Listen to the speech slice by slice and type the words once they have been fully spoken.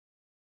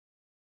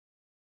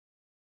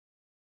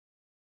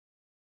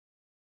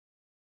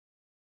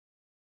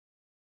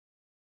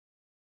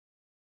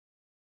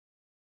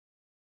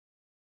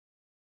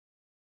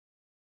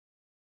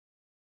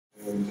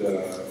And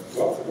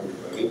welcome,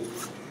 everybody.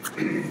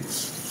 When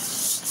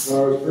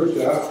I was first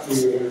asked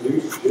to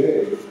introduce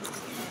Jay,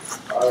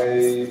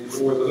 I was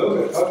a little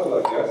bit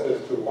puzzled, I guess,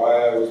 as to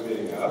why I was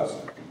being asked.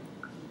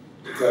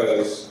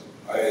 Because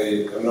I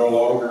am no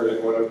longer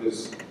in one of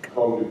his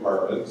home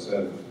departments,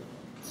 and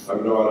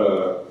I'm not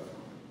a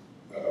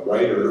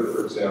writer,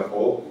 for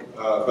example.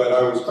 But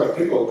I was quite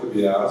tickled to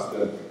be asked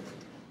and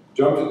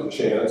jumped at the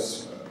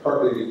chance,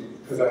 partly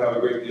because I have a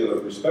great deal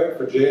of respect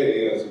for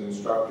Jay as an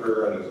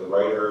instructor and as a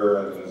writer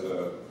and as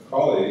a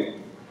colleague.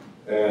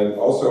 And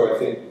also I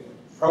think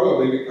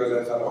probably because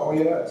I thought, oh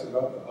yeah, it's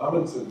about the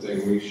Amundsen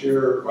thing. We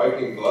share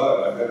Viking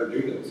blood, I better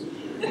do this.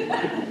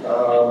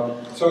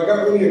 So I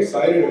got really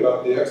excited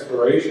about the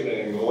exploration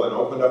angle and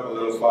opened up a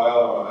little file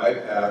on my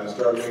iPad and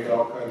started making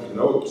all kinds of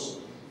notes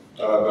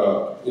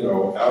about, you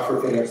know,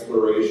 African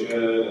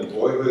exploration and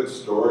boyhood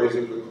stories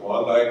of the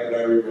Klondike that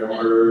I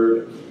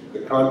remembered, the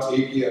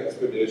Kon-Tiki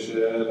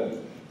expedition,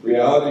 and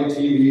reality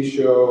TV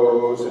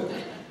shows, and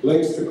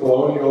links to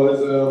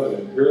colonialism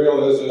and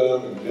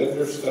imperialism and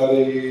gender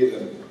studies,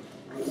 and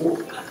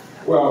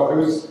well, it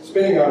was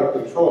spinning out of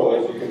control,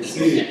 as you can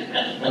see,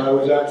 and I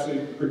was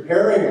actually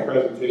preparing a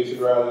presentation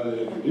rather than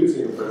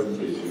introducing a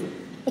presentation.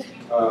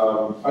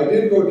 I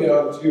did go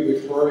down to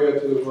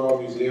Victoria to the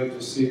Royal Museum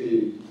to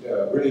see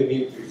the really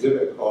neat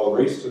exhibit called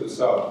Race to the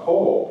South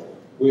Pole,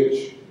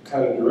 which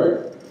had a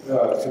direct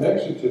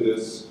connection to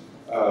this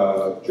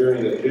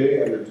journey that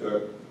Jay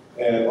undertook,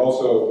 and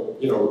also,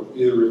 you know,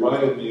 either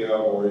reminded me of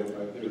or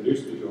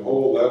introduced me to a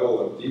whole level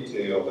of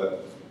detail that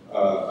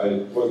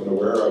I wasn't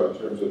aware of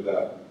in terms of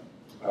that.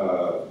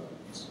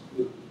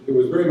 It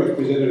was very much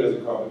presented as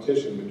a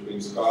competition between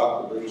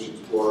Scott, the British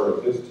explorer,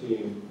 and his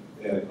team,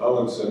 and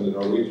Amundsen, the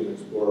Norwegian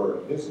explorer,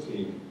 and his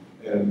team,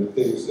 and the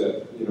things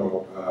that, you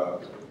know,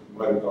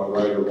 might have gone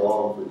right or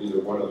wrong for either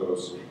one of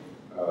those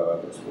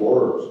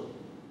explorers.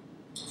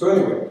 So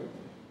anyway,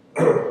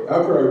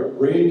 after I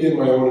reined in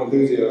my own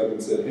enthusiasm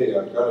and said, hey,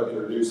 I've got to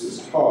introduce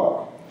this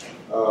talk,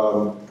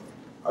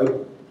 I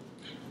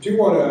do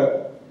want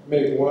to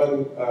make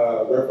one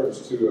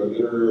reference to a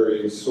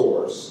literary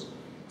source,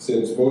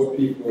 since most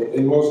people,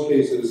 in most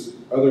cases,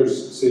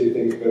 others say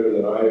things better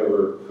than I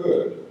ever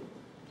could.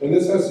 And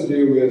this has to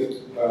do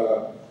with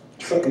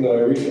something that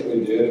I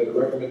recently did at the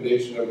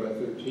recommendation of my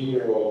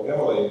 13-year-old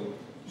Emily.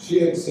 She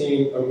had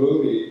seen a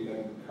movie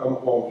and come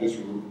home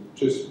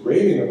just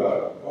raving about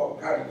it. Oh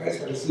God, you guys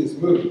got to see this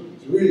movie.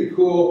 It's really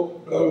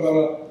cool, blah, blah, blah.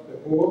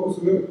 Well, what was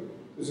the movie?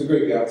 It was The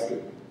Great Gatsby.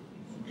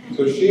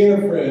 So she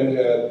and a friend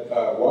had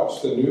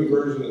watched the new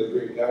version of The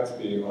Great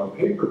Gatsby on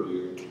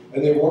pay-per-view,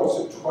 and they watched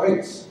it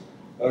twice.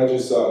 And I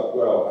just thought,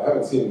 well, I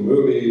haven't seen the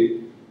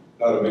movie,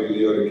 not a big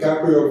Leo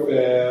DiCaprio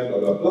fan, blah,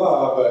 blah,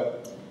 blah,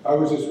 but I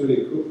was just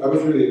really cool. I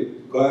was really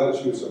glad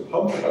that she was so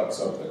pumped about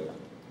something.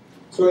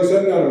 So I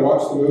sat down and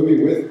watched the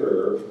movie with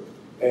her,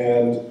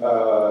 and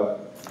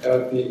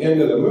at the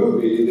end of the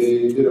movie,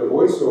 they did a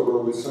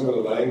voiceover with some of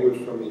the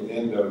language from the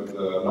end of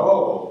the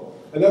novel.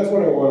 And that's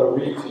what I want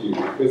to read to you,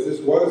 because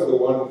this was the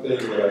one thing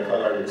that I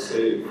thought I would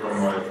save from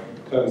my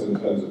tons and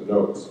tons of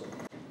notes.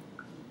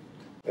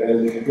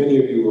 And many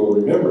of you will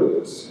remember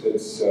this.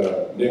 It's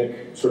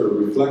Nick sort of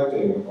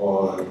reflecting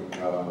on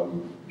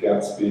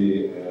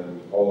Gatsby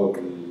and all of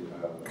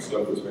the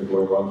stuff that's been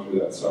going on through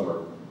that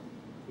summer.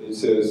 He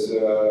says,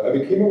 I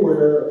became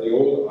aware of the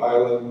old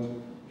island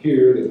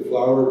here that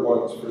flowered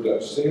once for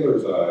Dutch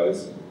sailors'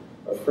 eyes,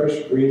 a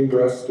fresh green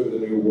breast of the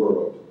new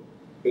world.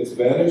 Its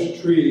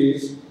vanished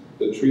trees,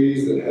 the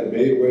trees that had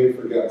made way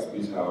for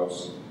Gatsby's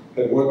house,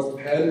 had once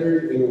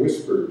pandered in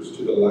whispers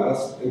to the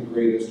last and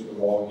greatest of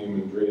all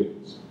human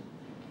dreams.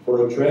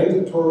 For a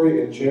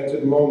transitory,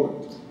 enchanted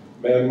moment,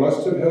 man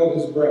must have held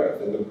his breath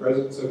in the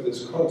presence of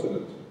this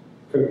continent,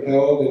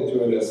 compelled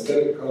into an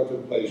aesthetic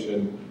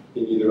contemplation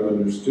he neither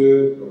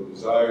understood nor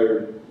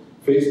desired,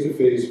 face to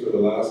face for the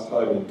last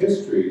time in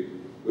history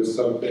with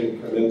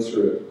something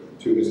commensurate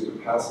to his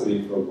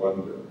capacity for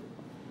wonder.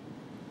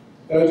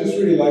 And I just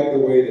really like the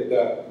way that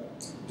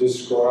that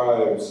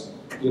describes,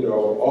 you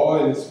know,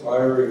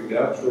 awe-inspiring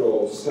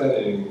natural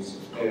settings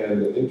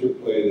and the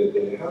interplay that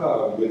they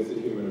have with the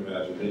human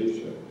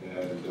imagination.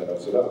 And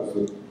so that was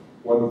the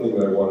one thing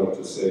that I wanted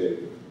to say.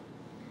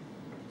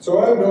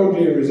 So I've known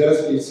Jay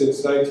Ruzesky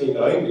since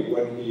 1990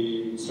 when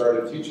he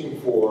started teaching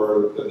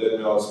for the then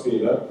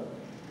Malaspina.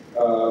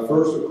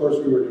 First, of course,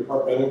 we were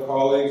departmental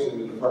colleagues in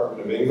the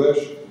Department of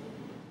English.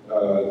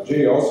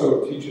 Jay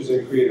also teaches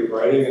in creative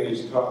writing, and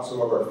he's taught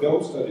some of our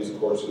film studies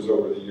courses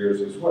over the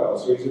years as well.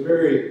 So he's a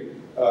very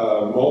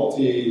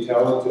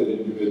multi-talented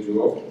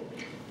individual.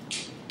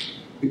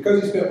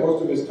 Because he spent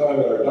most of his time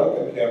at our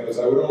Duncan campus,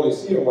 I would only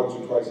see him once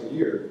or twice a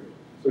year.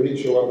 So he'd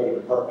show up at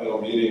departmental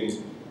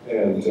meetings,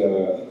 and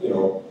you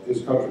know,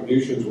 his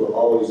contributions were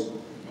always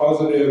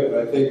positive, and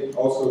I think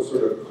also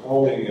sort of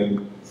calming,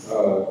 and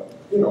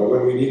you know,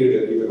 when we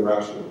needed it, even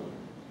rational.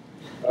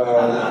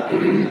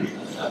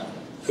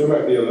 There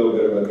might be a little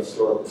bit of a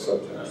historical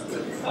subtext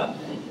there.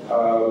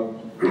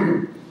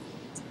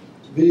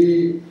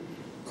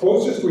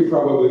 closest we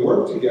probably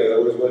worked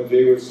together was when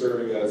Jay was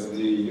serving as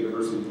the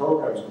university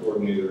programs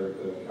coordinator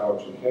at the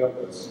college and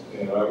campus,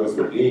 and I was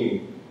the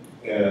dean.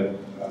 And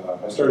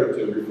I started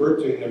to refer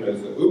to him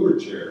as the Uber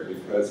chair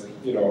because,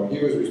 you know, he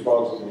was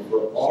responsible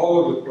for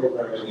all of the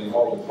programming in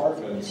all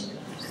departments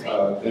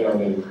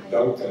down in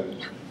Duncan,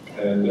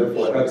 and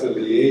therefore had to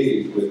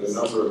liaise with a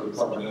number of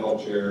departmental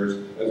chairs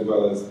as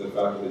well as the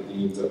faculty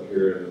deans up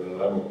here at the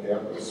Nanaimo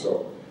campus.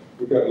 So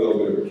we got a little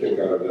bit of a kick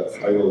out of that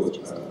title of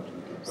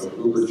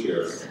Uber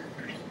chair.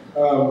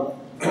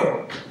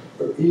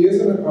 He is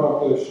an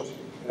accomplished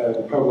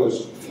and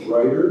published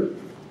writer,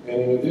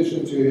 and in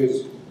addition to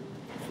his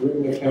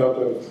written account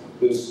of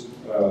this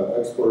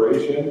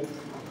exploration,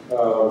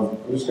 I'm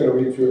just going to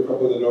read through a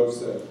couple of the notes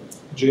that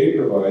Jay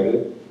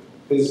provided.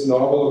 His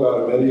novel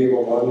about a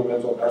medieval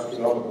monumental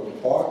astronomical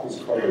clock is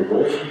called the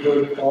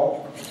Rosenberg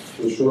Clock.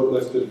 It was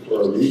shortlisted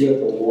for a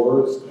Read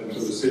Awards and for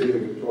the City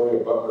of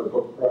Victoria Butler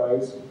Book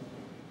Prize.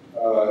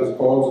 His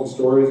poems and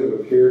stories have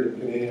appeared in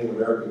Canadian and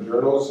American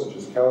journals such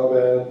as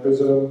Caliban,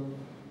 Prism,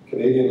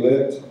 Canadian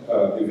Lit,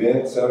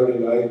 Event, Saturday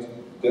Night,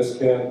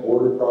 Descant,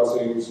 Border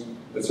Crossings,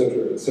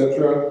 etc.,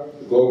 etc.,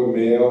 the Globe and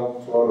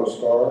Mail, Toronto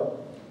Star.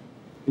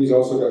 He's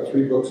also got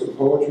 3 books of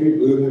poetry,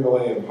 Blue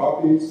Himalayan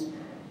Poppies,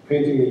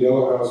 Painting the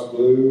Yellow House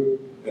Blue,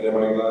 and Am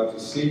I Glad to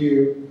See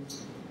You,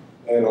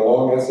 and a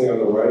long essay on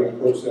the writing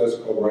process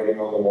called Writing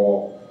on the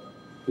Wall.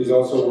 He's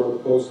also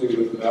worked closely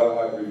with the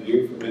Malahat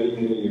Review for many,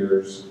 many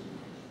years,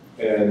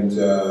 and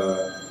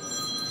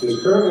is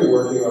currently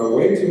working on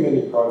way too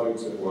many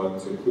projects at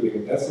once,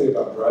 including an essay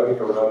about driving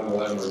around in a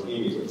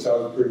Lamborghini, which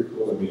sounds pretty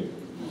cool to me.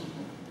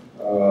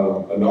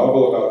 A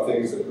novel about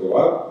things that go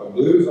up, a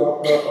blues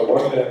opera, a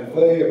one-man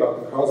play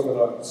about the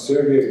cosmonaut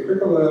Sergei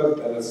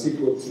Krikalev, and a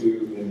sequel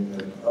to In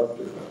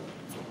Antarctica.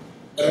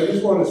 And I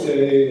just want to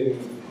say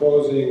in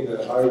closing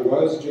that I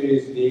was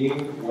Jay's dean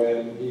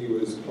when he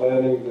was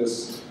planning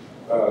this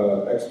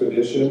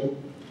expedition,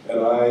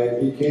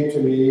 and he came to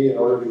me in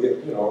order to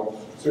get, you know,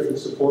 certain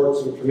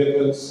supports and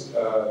commitments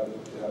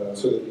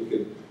so that he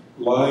could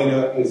line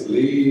up his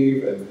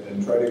leave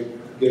and try to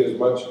get as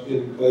much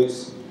in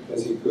place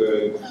as he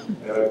could,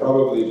 and I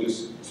probably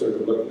just sort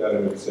of looked at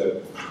him and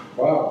said,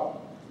 wow,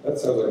 that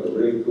sounds like a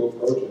really cool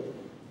project,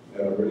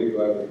 and I'm really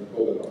glad we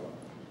pulled it off.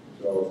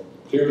 So,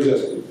 Jay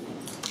Ruzesky.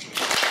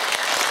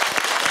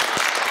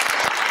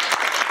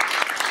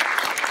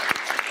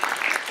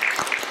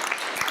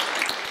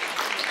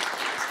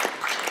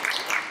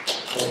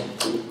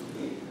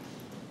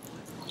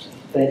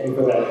 Thank you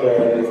for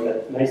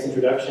that nice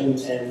introduction,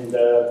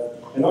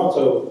 and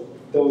also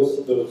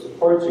those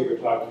supports you were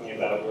talking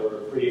about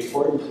were pretty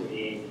important to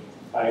me.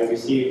 I want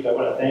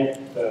to thank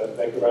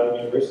Vancouver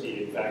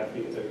University, in fact,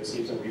 because I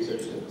received some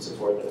research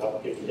support that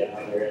helped get me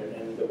down there,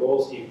 and the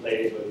role Steve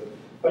played was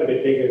quite a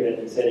bit bigger than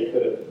he said. He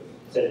could have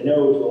said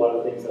no to a lot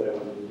of things that I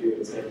wanted to do.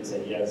 Instead, he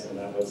said yes, and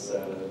that was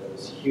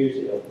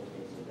hugely helpful to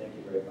me, so thank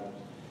you very much.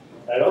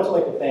 I'd also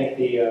like to thank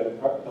the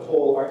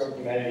whole Arts and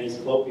Humanities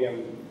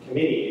Colloquium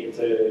Committee. It's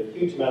a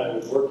huge amount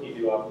of work you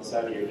do off the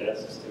side of your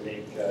desks to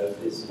make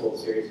this whole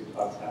series of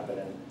talks happen,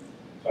 and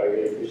so I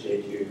really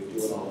appreciate you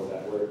doing all of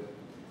that work,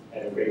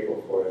 and I'm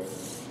grateful for it.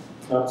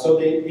 So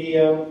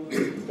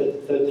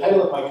the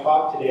title of my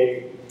talk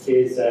today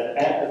is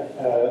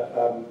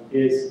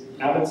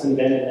Amundsen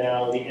Then and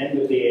Now, the End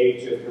of the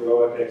Age of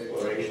Heroic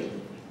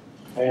Exploration.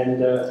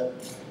 And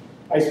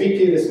I speak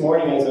to you this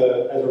morning as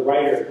a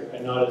writer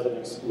and not as an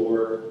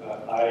explorer.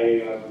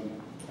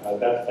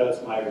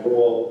 That's my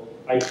role.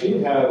 I do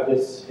have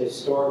this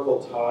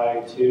historical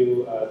tie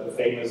to the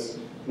famous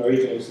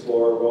Norwegian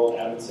explorer Roald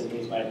Amundsen.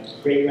 He's my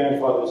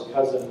great-grandfather's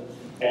cousin.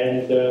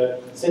 And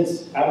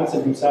since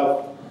Amundsen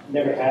himself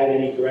never had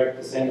any direct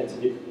descendants,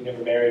 he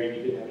never married, and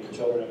he didn't have any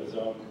children of his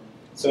own.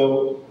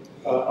 So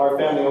our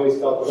family always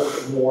felt a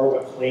little bit more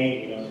of a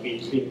claim, you know, to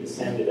being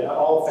descended. And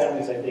all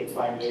families, I think,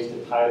 find ways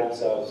to tie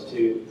themselves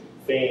to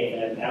fame,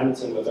 and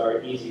Amundsen was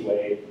our easy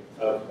way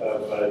of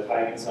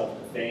tying himself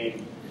to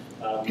fame.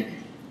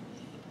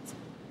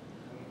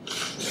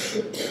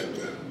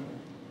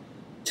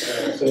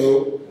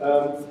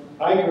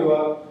 I grew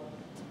up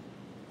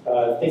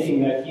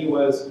thinking that he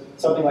was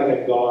something like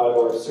a god,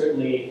 or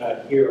certainly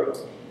a hero,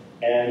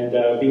 and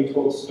being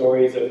told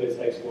stories of his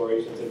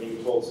explorations and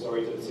being told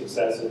stories of his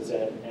successes,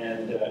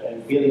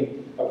 and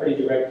feeling a pretty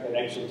direct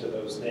connection to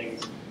those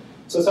things.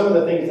 So some of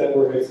the things that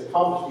were his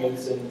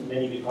accomplishments, and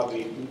many of you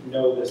probably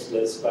know this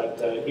list, but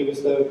he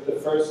was the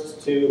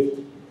first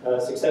to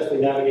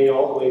successfully navigate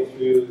all the way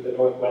through the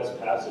Northwest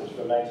Passage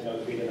from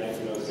 1903 to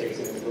 1906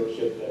 in his little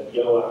ship, the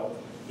Yoa.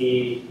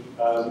 He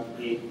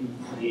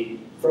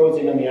froze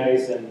in on the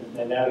ice and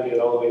navigated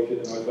all the way through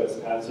the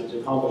Northwest Passage,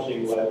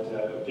 accomplishing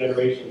what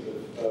generations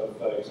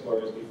of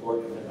explorers before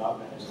him had not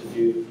managed to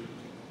do.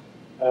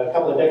 A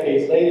couple of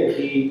decades later,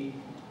 he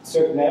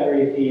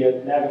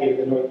navigated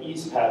the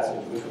Northeast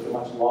Passage, which was a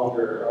much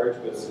longer,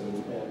 arduous,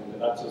 and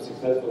not so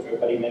successful trip,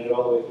 but he made it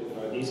all the way through the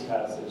Northeast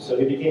Passage. So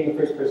he became the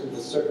first person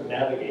to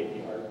circumnavigate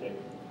the Arctic.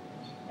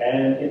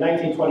 And in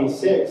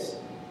 1926,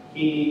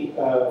 he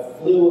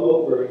flew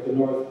over the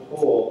North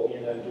Pole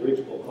in a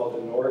dirigible called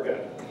the Norga,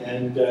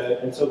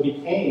 and so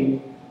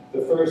became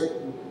the first,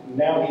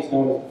 now he's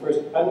known as the first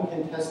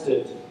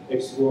uncontested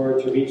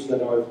explorer to reach the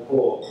North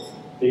Pole.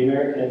 The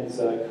Americans,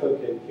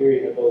 Cook and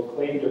Peary, have both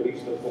claimed to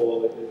reach the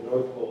pole at the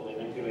North Pole in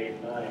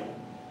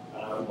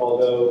 1989,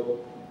 although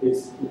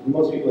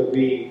most people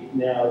agree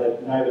now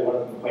that neither one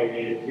of them quite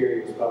made it.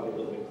 Peary was probably a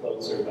little bit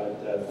closer,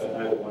 but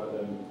neither one of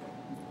them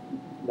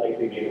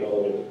likely made it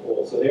all the way to the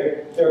pole. So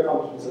their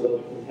accomplishments are a little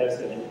bit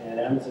contested, and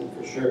Amundsen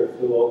for sure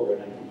flew over in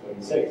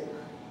 1926.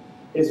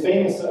 His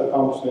famous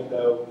accomplishment,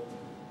 though,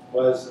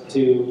 was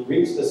to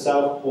reach the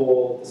South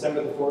Pole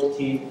December the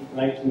 14th,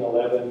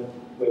 1911,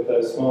 with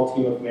a small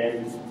team of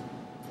men,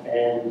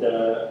 and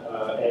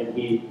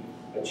he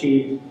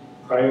achieved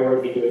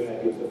priority doing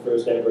that. He was the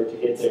first ever to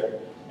get there.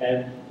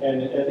 And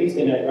at least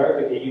in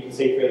Antarctica, you can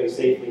say fairly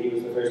safely he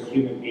was the first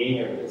human being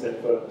ever to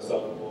set foot on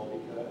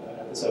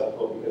the South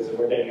Pole, because there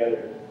weren't any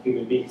other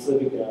human beings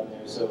living down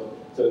there. So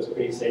it's a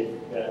pretty safe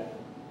bet,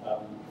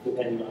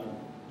 depending on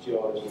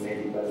geology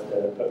maybe,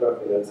 but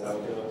roughly that's how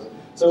it goes.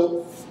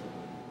 So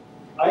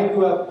I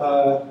grew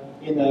up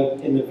in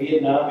the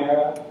Vietnam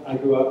era. I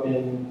grew up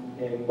in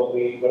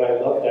what I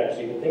loved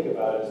actually to think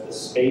about as the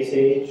space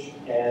age,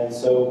 and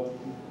so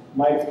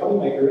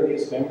probably my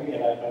earliest memory,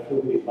 and I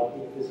feel really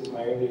lucky if this is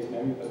my earliest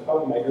memory, but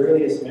probably my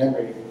earliest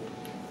memory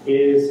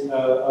is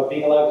of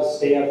being allowed to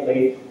stay up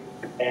late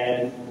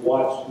and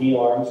watch Neil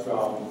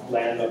Armstrong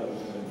land on the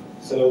moon.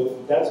 So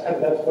that's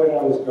when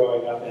I was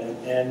growing up, and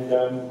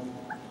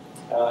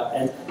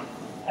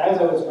as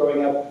I was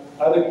growing up,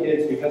 other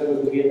kids, because it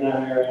was the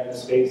Vietnam era and the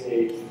space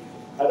age,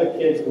 other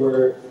kids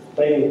were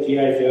playing with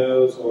G.I.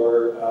 Joes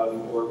or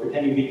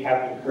pretending to be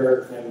Captain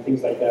Kirk and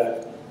things like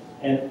that.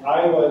 And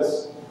I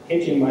was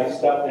hitching my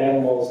stuffed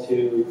animals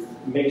to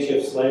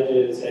makeshift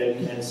sledges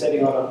and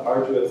setting out on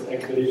arduous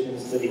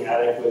expeditions to the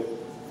attic with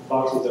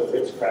boxes of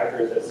Ritz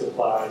crackers as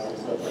supplies and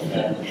stuff like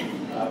that.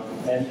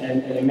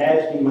 And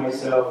imagining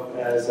myself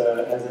as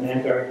an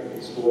Antarctic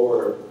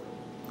explorer.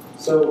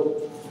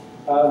 So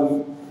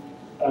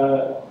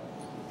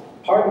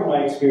part of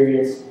my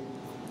experience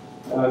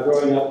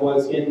growing up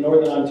was in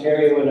northern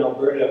Ontario and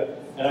Alberta,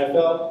 and I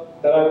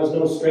felt that I was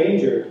no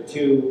stranger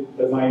to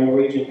my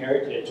Norwegian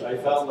heritage. I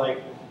felt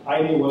like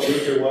I knew what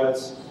winter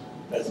was.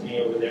 That's me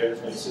over there,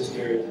 that's my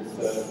sister,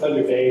 it's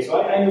Thunder Bay. So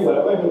I knew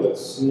what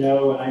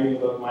snow, and I knew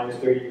about minus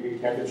 30-degree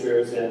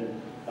temperatures,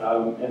 and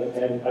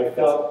I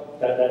felt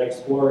that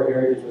explorer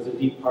heritage was a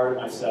deep part of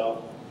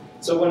myself.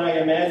 So when I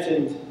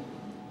imagined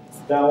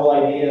the whole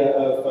idea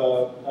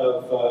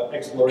of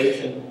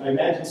exploration, I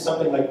imagined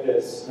something like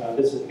this.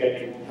 This is a guy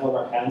named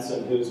Helmer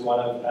Hansen, who's one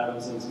of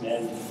Amundsen's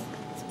men,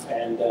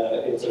 and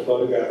it's a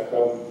photograph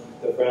from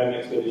the Fram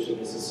expedition.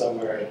 This is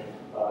somewhere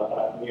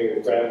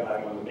near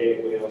Framheim on the Bay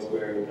of Wales,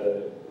 where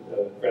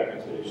the Fram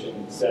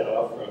expedition set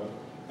off from.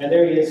 And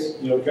there he is,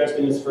 dressed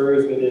in his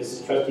furs with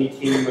his trusty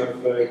team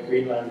of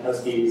Greenland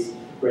Huskies,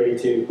 ready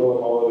to go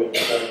him all the way to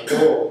the South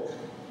Pole.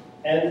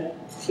 And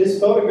this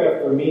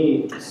photograph, for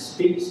me,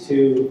 speaks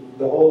to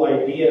the whole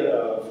idea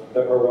of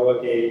the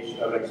heroic age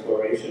of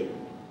exploration.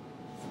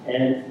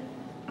 And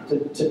to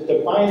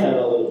define that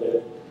a little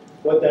bit,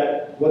 what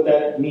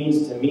that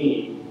means to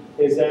me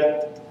is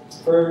that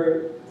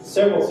for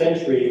several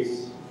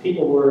centuries,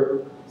 people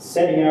were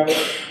setting out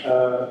in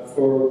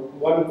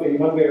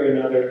one way or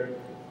another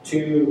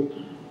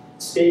to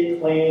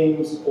stake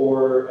claims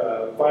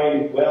or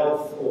find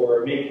wealth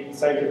or make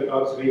scientific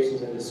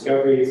observations and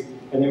discoveries,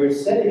 and they were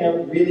setting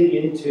out really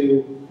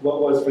into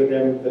what was for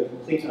them the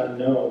complete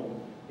unknown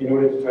in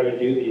order to try to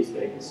do these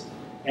things.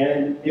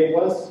 And it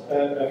was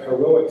a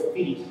heroic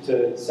feat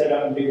to set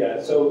out and do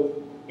that. So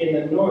in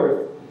the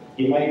north,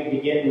 you might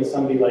begin with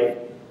somebody like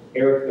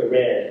Eric the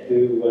Red,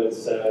 who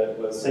was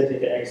sent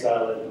into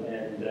exile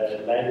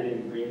and landed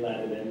in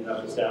Greenland and ended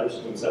up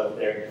establishing himself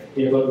there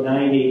in about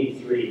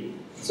 983.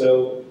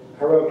 So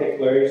heroic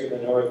exploration in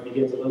the north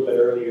begins a little bit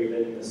earlier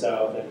than in the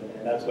south,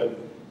 and that's when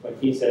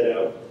he set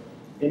out.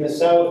 In the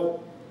south,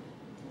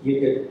 you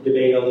could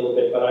debate a little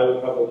bit, but I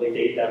would probably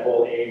date that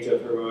whole age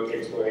of heroic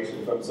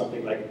exploration from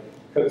something like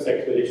Cook's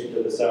expedition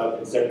to the south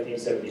in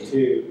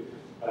 1772,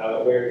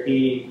 where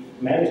he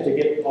managed to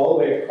get all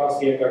the way across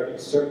the Antarctic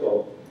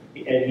Circle,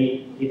 and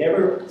he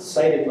never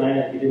sighted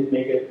land. He didn't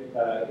make it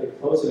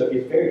close enough. He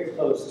was very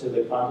close to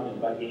the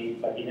continent, but he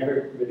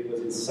never really was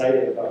in sight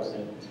of the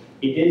continent.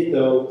 He did,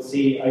 though,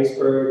 see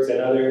icebergs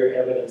and other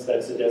evidence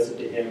that suggested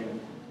to him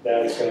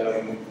that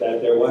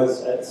there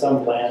was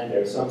some land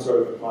there, some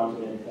sort of a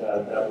continent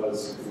that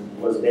was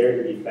there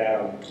to be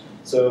found.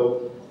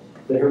 So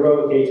the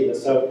heroic age in the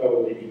south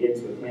probably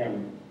begins with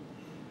him.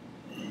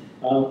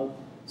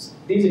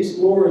 These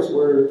explorers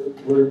were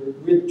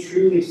really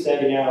truly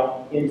setting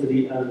out into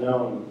the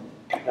unknown.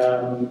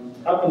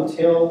 Up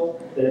until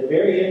the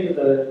very end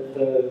of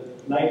the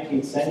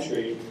 19th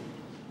century,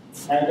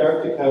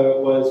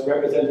 Antarctica was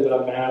represented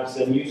on maps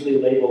and usually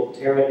labeled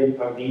terra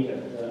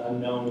incognita,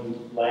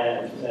 unknown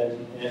land,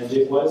 and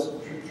it was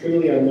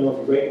truly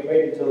unknown right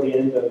until the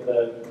end of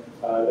the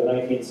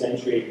 19th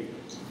century.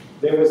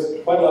 there was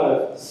quite a lot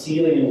of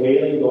sealing and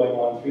whaling going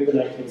on through the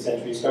 19th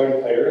century,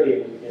 starting quite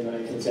early in the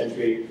 19th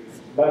century,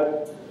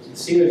 but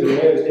sealers and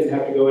whalers didn't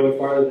have to go any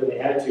farther than they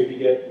had to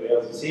get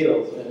whales and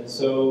seals. And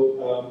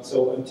so,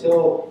 so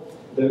until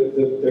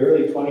the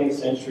early 20th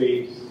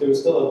century, there was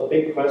still a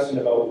big question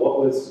about what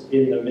was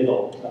in the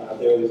middle.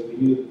 We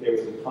knew that there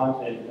was a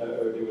continent,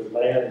 or there was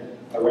land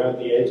around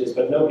the edges,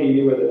 but nobody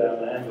knew whether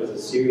that land was a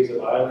series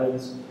of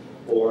islands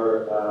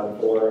or a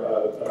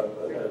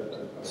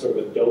sort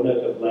of a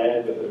donut of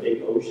land with a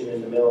big ocean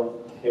in the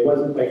middle. It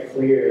wasn't quite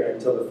clear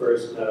until the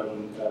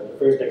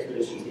first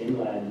expeditions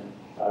inland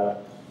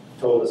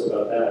told us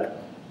about that.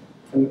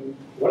 And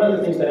one of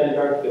the things that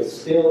Antarctica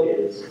still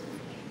is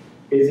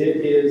it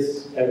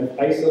is an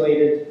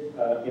isolated,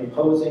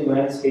 imposing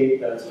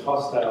landscape that's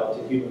hostile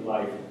to human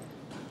life.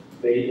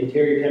 The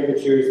interior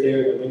temperatures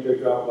there in the winter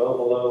drop well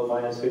below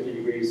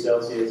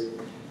 -50°C,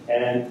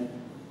 and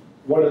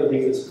one of the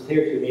things that's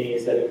clear to me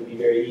is that it would be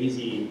very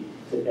easy,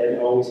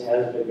 and always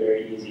has been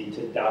very easy,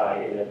 to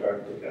die in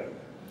Antarctica.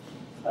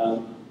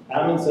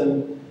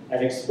 Amundsen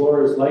and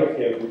explorers like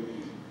him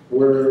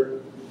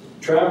were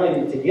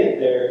traveling to get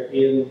there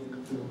in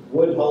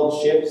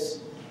wood-hulled ships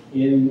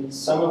in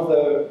some of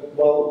the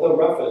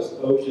roughest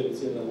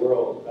oceans in the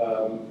world.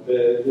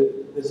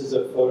 This is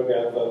a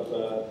photograph of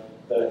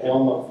the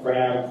helm of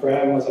Fram.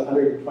 Fram was a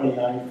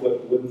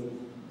 129-foot wooden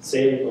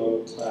sailing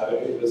boat.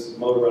 It was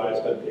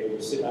motorized, but they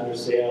were sitting under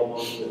sail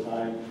most of the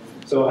time.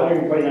 So a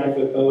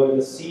 129-foot boat, and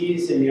the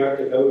seas in the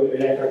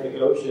Antarctic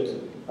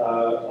Ocean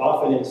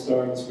often in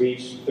storms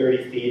reach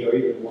 30 feet or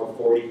even more,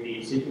 40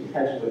 feet. So you can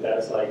imagine what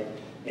that's like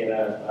in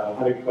a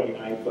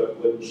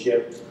 129-foot wooden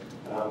ship,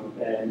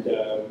 and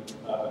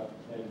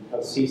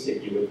how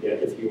seasick you would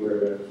get if you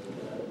were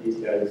these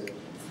guys.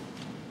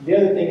 The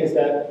other thing is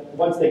that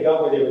once they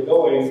got where they were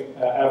going,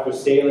 after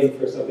sailing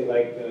for something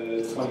like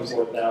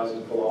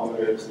 24,000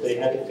 kilometers, they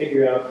had to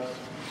figure out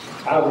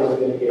how they were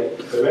going to get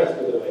the rest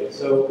of the way.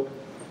 So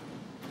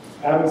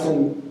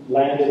Amundsen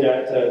landed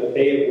at the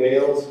Bay of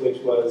Whales,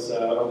 which was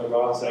on the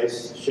Ross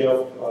Ice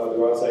Shelf,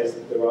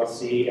 the Ross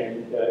Sea,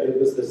 and it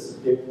was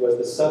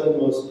the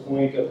southernmost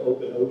point of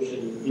open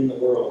ocean in the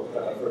world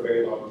for a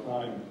very long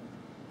time,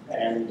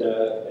 and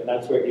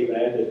that's where he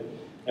landed.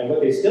 And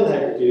what they still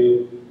had to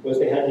do was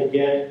they had to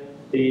get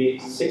the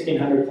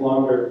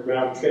 1,600-kilometer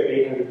round trip,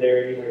 800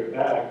 there, 800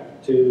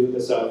 back, to the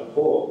South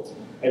Pole.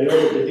 And in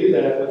order to do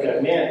that, what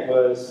that meant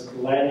was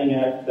landing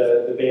at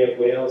the Bay of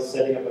Whales,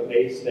 setting up a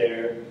base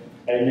there,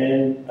 and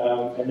then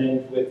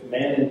with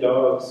men and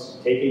dogs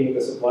taking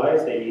the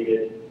supplies they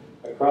needed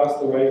across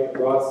the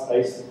Ross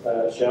Ice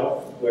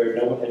Shelf, where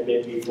no one had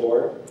been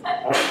before,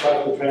 out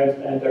across the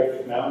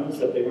Transantarctic Mountains,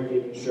 that they weren't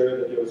even sure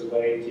that there was a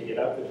way to get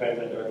up the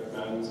Transantarctic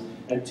Mountains,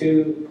 and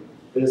to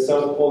the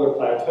South Polar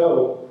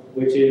Plateau,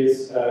 which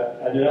is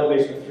at an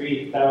elevation of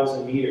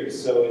 3,000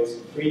 meters, so it's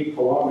 3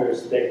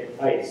 kilometers thick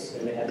ice,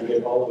 and they had to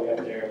get all the way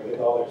up there with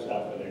all their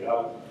stuff and their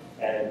dog,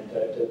 and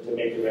to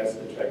make the rest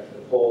of the trek to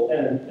the pole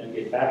and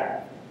get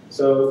back.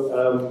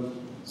 So,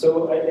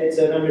 it's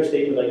an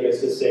understatement, I guess,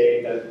 to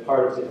say that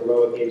part of the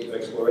heroic age of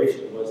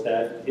exploration was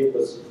that it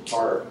was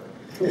hard.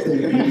 It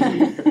wasn't easy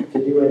to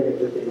do any of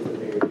the things that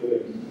they were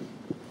doing.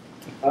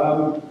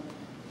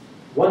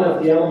 One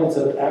of the elements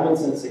of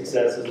Amundsen's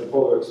success as a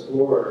polar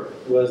explorer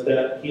was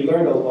that he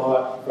learned a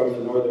lot from the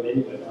Northern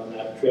Inuit on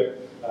that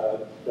trip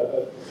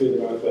through the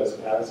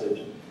Northwest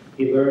Passage.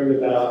 He learned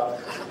about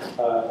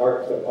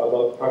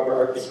proper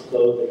Arctic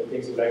clothing,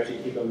 things that would actually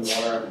keep him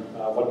warm.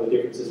 One of the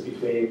differences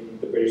between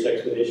the British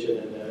expedition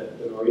and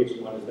the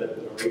Norwegian one is that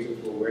the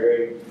Norwegians were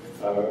wearing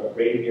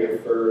reindeer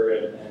fur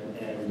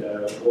and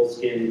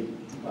wolfskin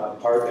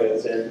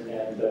parkas, and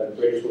the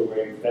British were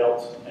wearing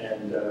felt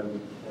and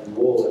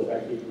wool and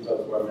trying to keep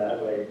themselves warm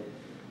that way.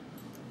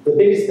 The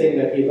biggest thing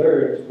that he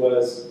learned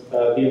was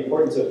the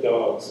importance of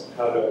dogs,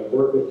 how to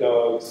work with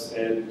dogs,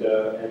 and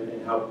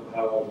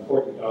how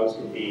important dogs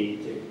can be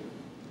to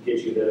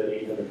get you the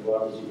 800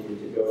 kilometers you needed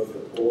to go to the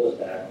pole and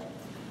back.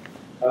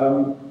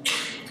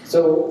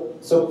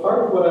 So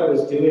part of what I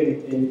was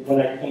doing when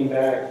I came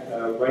back,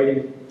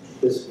 writing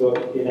this book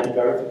in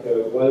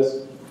Antarctica,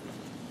 was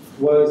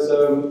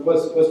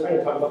trying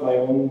to talk about my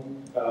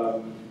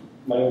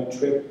own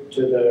trip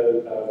to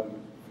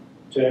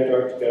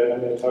Antarctica, and I'm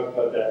going to talk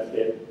about that a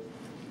bit.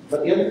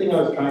 But the other thing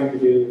I was trying to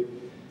do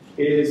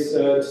is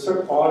to sort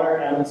of honor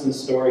Amundsen's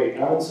story.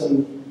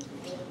 Amundsen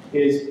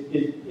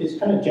is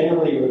kind of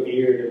generally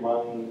revered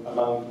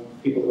among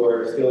people who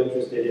are still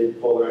interested in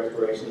polar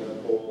exploration and the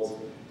poles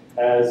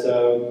as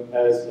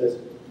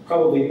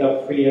probably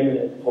the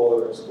preeminent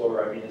polar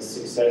explorer. I mean, his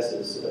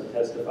successes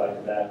testify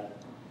to that.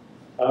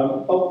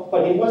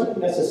 But he wasn't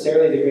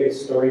necessarily the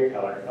greatest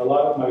storyteller. A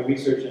lot of my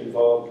research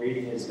involved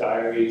reading his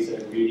diaries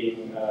and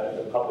reading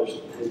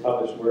his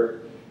published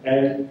work.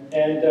 And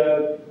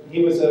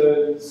he was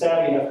a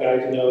savvy enough guy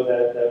to know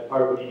that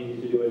part of what he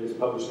needed to do in his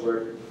published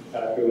work,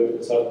 if he went to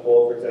the South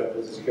Pole, for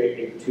example, is this great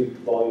big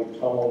 2-volume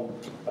tome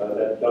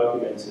that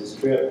documents his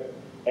trip.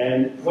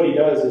 And what he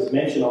does is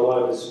mention a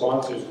lot of his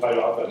sponsors quite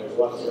often. There's a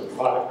lot of sort of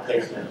product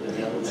placement in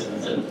the Amundsen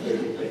and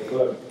everything.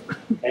 book.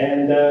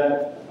 And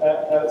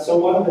so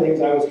one of the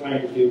things I was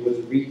trying to do was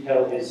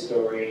retell his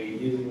story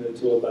using the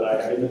tool that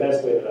I had in the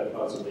best way that I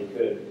possibly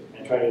could,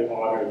 and try to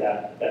honor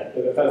that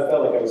I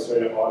felt like I was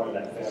trying to honor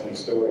that family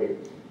story.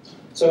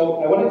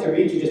 So I wanted to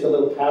read you just a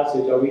little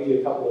passage. I'll read you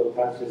a couple of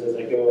passages as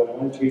I go, and I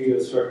wanted to read you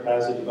a short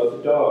passage about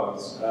the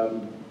dogs.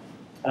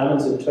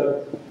 Amundsen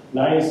took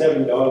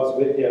 97 dogs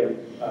with him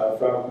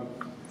from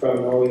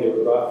Norway. They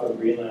were brought from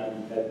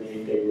Greenland,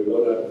 and they were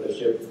loaded onto the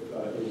ship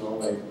in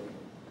Norway,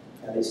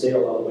 and they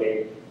sailed all the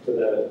way to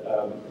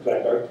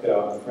Antarctica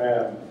on the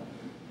tram.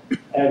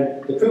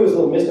 And the crew was a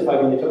little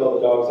mystified when they took all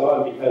the dogs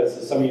on because,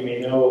 as some of you may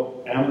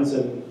know,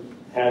 Amundsen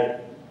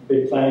had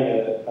been planning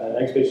an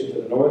expedition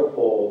to the North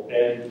Pole,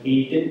 and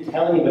he didn't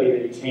tell anybody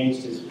that he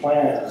changed his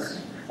plans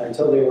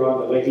until they were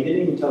on the way. He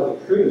didn't even tell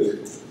the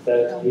crew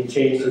that he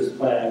changed his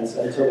plans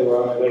until they were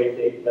on the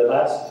way. The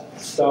last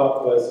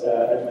stop was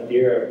at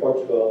Madeira,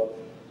 Portugal,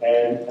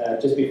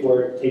 and just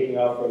before taking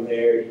off from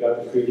there, he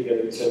got the crew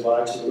together and said, well,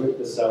 actually, we're at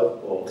the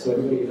South Pole, so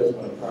anybody who doesn't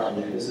want to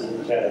come, this is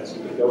the chance.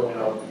 You can go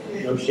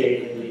now, no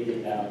shade in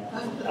leaving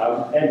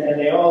now. And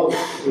they all,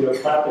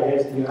 clapped their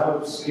heads and knew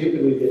how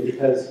stupid we've been,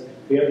 because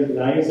we have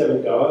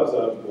 97 dogs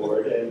on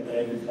board, and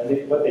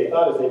what they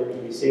thought is they were going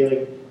to be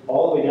sailing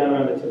all the way down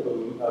around the tip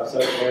of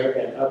South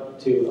America and up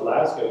to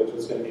Alaska, which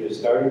was going to be their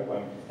starting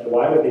point. And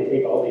why would they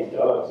take all these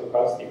dogs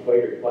across the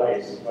equator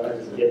twice? Why not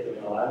just get them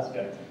in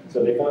Alaska?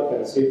 So they felt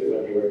kind of stupid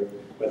when they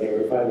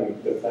were finally,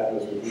 the plan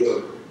was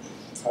revealed.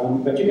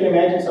 But you can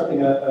imagine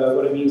something,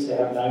 what it means to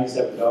have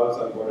 97 dogs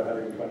on board a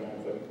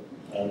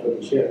 129-foot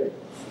wooden ship.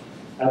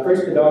 At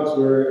first, the dogs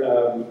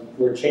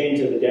were chained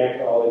to the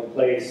deck, all in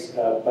place,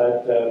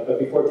 but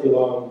before too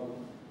long,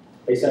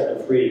 they set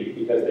them free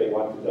because they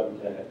wanted them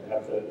to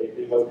have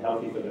it wasn't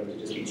healthy for them to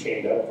just be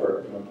chained up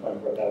for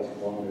 24,000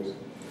 kilometers.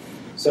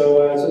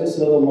 So this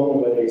is a little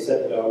moment where they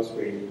set the dogs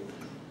free.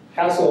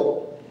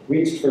 Hassel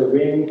reached for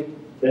Ring,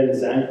 then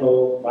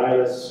Zanko,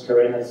 Milas,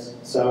 Karenis,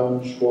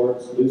 Sound,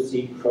 Schwartz,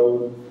 Lucy,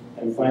 Crone,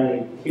 and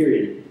finally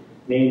Peary,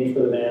 named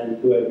for the man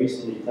who had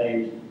recently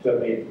claimed to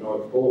have made the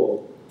North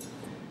Pole.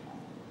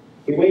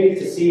 He waited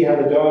to see how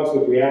the dogs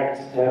would react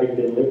to having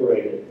been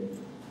liberated.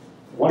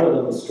 One of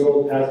them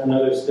strolled past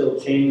another still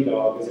chained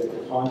dog as if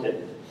to taunt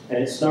it,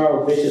 and it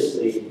snarled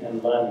viciously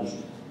and lunged.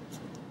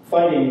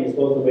 Fighting is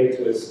both a way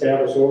to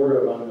establish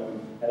order among them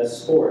and a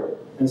sport,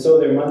 and so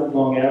their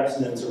month-long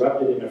abstinence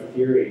erupted in a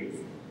fury.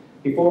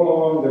 Before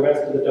long, the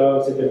rest of the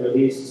dogs had been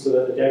released so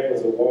that the deck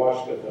was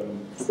awash with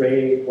them.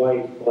 Gray,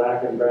 white,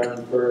 black, and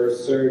brown fur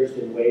surged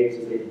in waves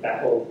as they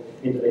battled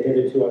into the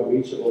hitherto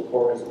unreachable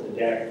corners of the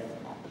deck.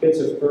 Bits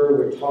of fur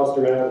were tossed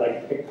around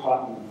like picked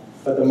cotton,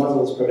 but the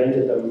muzzles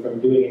prevented them from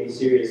doing any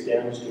serious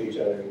damage to each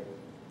other.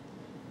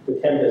 The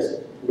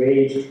tempest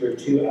raged for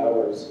 2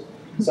 hours.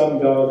 Some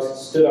dogs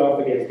stood off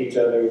against each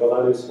other, while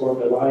others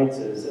formed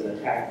alliances and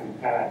attacked in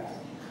packs.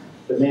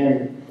 The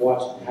men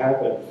watched it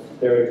happen,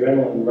 their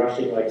adrenaline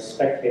rushing like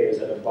spectators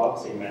at a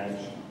boxing match.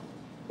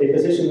 They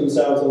positioned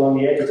themselves along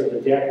the edges of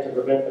the deck to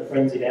prevent the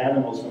frenzied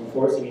animals from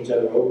forcing each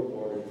other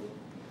overboard.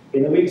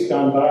 In the weeks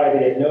gone by,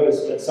 they had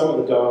noticed that some of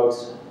the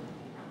dogs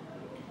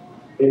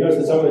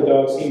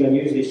seemed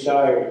unusually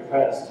shy or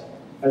depressed.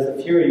 As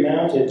the fury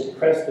mounted,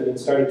 crested, and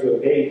started to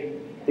abate,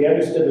 they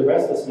understood the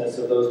restlessness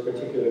of those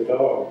particular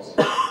dogs.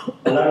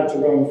 Allowed to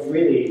roam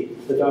freely,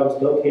 the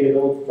dogs located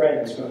old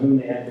friends from whom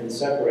they had been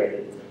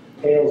separated.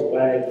 Tails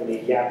wagged and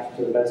they yapped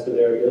to the best of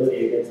their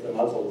ability against the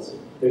muzzles.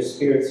 Their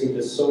spirits seemed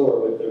to soar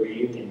with the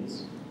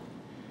reunions.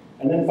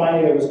 And then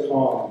finally there was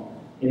calm.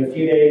 In a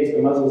few days,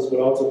 the muzzles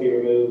would also be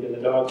removed, and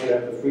the dogs would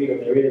have the freedom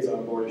there is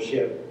on board a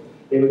ship.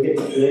 They would get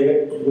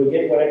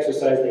what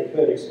exercise they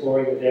could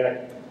exploring the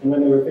deck, and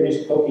when they were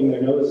finished poking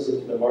their noses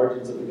into the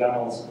margins of the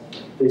gunnels,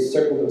 they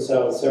circled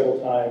themselves several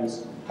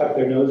times, tucked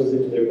their noses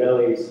into their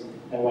bellies,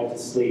 and went to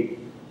sleep.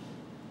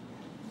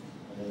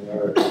 And they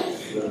are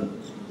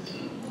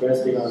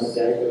resting on the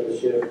deck of the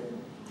ship.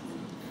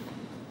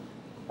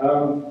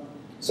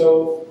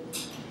 So,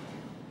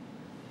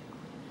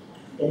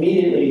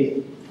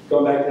 immediately,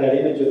 going back to that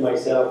image of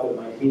myself with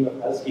my team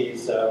of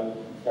Huskies,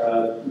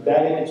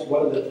 that image,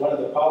 one of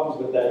the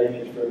problems with that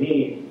image for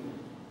me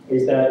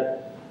is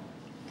that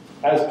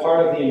as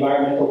part of the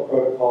environmental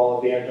protocol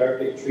of the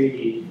Antarctic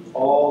Treaty,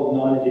 all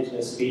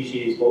non-indigenous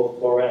species, both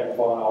flora and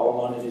fauna,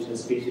 all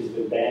non-indigenous species have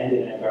been banned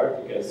in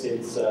Antarctica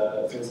since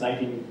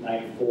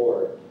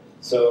 1994.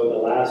 So the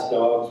last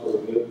dogs were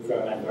removed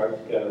from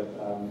Antarctica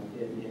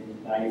in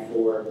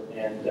 94,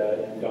 and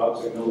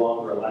dogs are no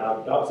longer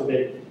allowed. Dogs have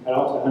been, at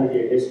almost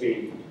 100-year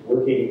history,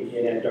 working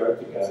in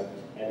Antarctica,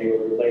 and they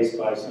were replaced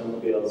by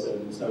snowmobiles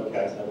and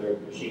snowcats and other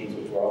machines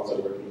which were also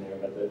working there,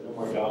 but no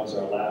more dogs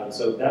are allowed.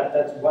 So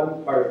that's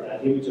one part of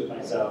that image of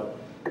myself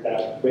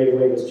that right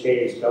away was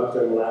changed. Dogs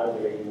aren't allowed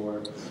there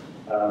anymore.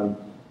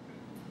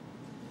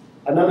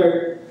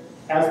 Another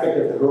aspect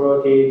of the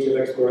heroic age of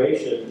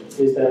exploration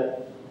is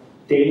that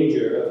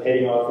danger of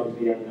heading off into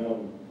the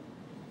unknown.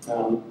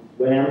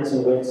 When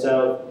Amundsen went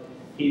south,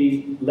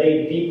 he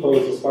laid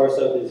depots as far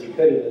south as he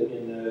could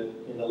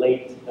in the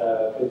late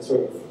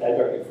sort of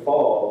Antarctic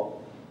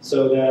fall,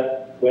 so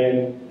that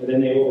and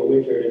then they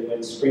overwintered, and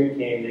when spring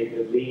came, they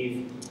could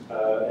leave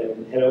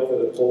and head out for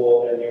the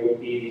pole, and there would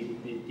be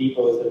the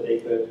depots that they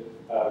could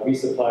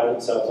resupply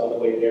themselves on the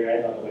way there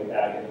and on the way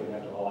back, and they would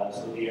have to haul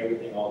absolutely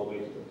everything all the way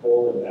to the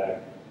pole and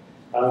back.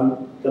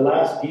 The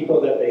last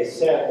depot that they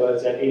set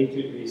was at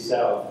 82 degrees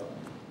south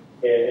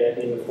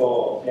in the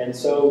fall, and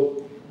so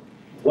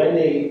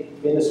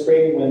in the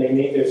spring, when they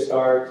made their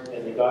start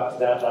and they got to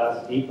that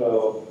last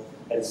depot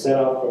and set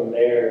off from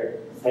there,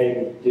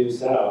 heading due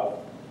south,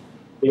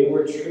 they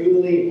were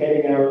truly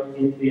heading out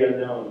into the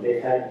unknown. They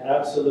had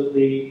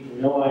absolutely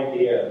no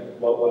idea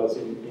what was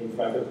in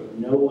front of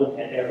them. No one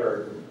had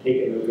ever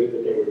taken the route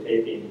that they were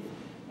taking,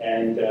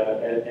 and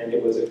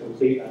it was a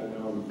complete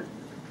unknown.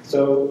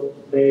 So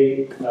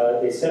they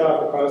set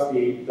off across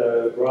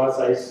the Ross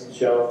ice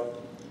shelf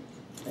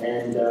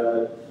and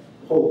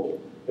hoped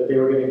that they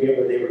were going to get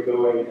where they were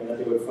going and that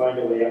they would find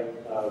a way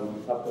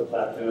up the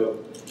plateau.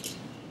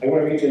 I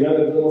want to read you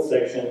another little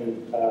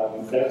section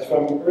that's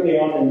from early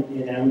on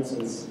in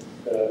Amundsen's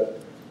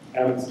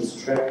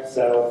trek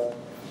south.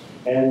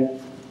 And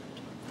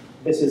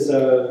this is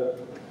a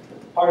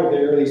part of the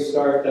early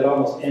start that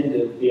almost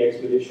ended the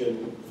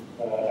expedition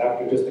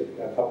after just a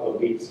couple of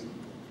weeks.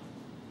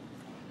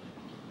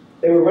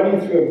 They were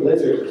running through a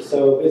blizzard,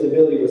 so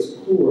visibility was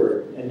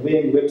poor, and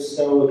wind whipped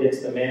snow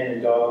against the men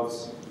and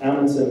dogs.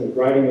 Amundsen,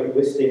 riding with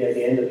Wisting at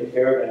the end of the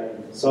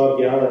caravan, saw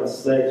Bjaaland's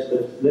sledge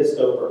list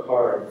over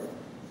hard.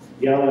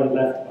 Bjaaland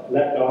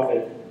leapt off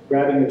it,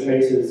 grabbing the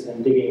traces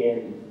and digging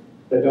in.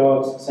 The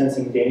dogs,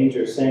 sensing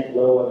danger, sank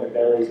low on their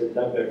bellies and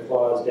dug their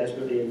claws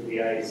desperately into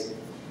the ice.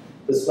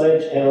 The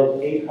sledge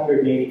held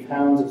 880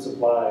 pounds of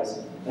supplies,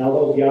 and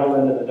although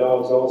Bjaaland and the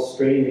dogs all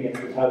strained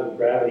against the tug of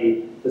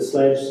gravity, the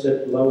sledge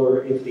slipped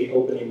lower into the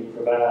opening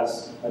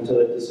crevasse until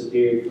it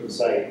disappeared from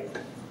sight.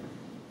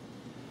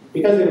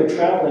 Because they were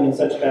traveling in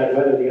such bad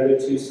weather, the other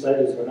two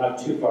sledges were not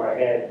too far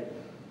ahead.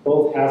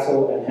 Both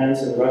Hassel and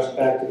Hansen rushed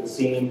back to the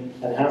scene,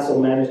 and Hassel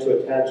managed to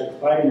attach a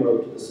climbing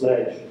rope to the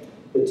sledge.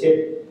 The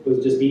tip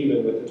was just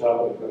even with the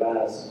top of the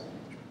crevasse.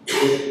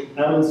 With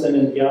Amundsen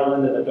and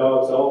Bjaaland and the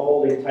dogs all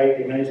holding tight,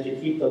 they managed to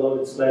keep the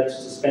loaded sledge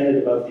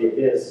suspended above the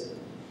abyss.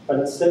 But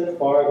it slipped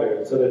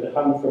farther, so that it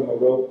hung from a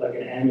rope like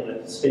an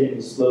amulet,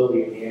 spinning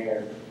slowly in the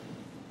air.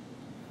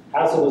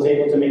 Hassel was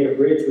able to make a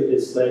bridge with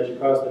his sledge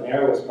across the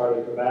narrowest part of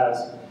the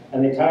crevasse,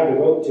 and they tied the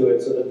rope to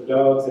it so that the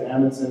dogs and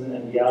Amundsen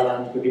and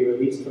Bjaaland could be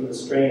released from the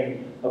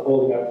strain of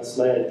holding up the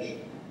sledge.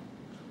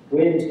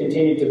 Wind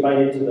continued to bite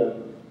into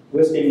them.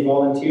 Wisting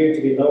volunteered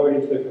to be lowered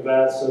into the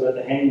crevasse so that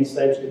the hanging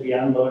sledge could be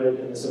unloaded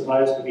and the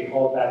supplies could be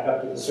hauled back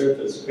up to the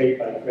surface, crate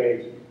by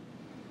crate.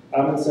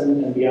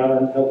 Amundsen and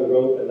Bjaaland held the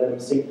rope and let him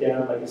sink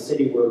down like a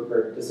city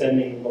worker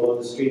descending below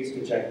the streets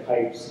to check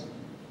pipes.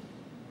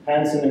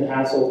 Hansen and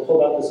Hassel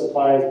pulled up the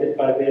supplies bit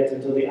by bit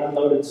until the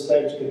unloaded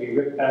sledge could be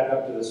ripped back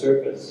up to the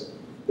surface.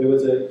 There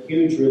was a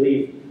huge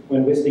relief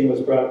when Wisting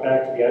was brought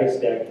back to the ice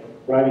deck,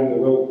 riding the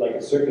rope like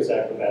a circus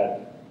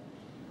acrobat.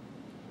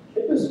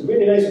 "It was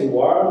really nice and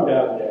warm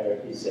down there,"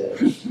 he said.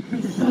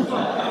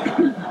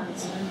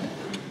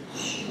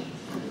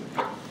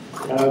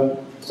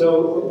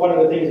 So one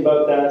of the things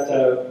about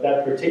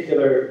that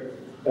particular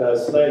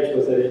sledge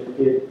was that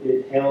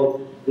it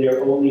held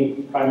their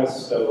only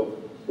Primus stove,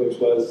 which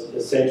was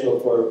essential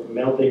for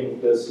melting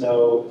the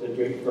snow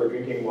for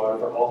drinking water,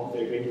 for all of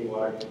their drinking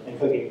water, and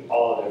cooking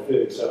all of their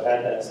food. So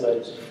had that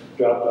sledge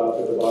dropped off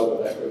to the bottom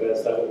of that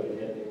crevasse, that would have been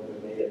it. They would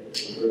have made it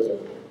further.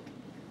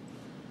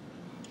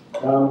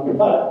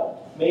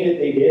 But made it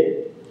they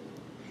did.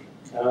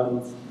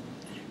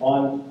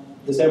 On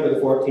December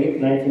the 14th,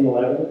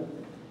 1911,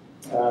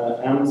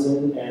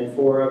 Amundsen and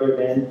 4 other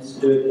men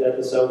stood at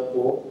the South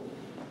Pole.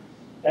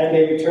 And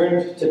they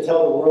returned to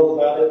tell the world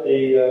about it.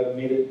 They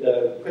made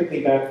it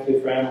quickly back to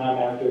Framheim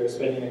after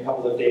spending a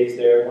couple of days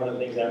there. One of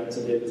the things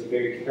Amundsen did was he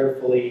very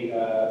carefully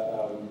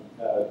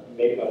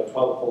made about a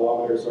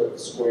 12-kilometer sort of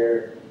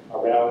square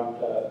around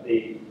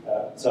the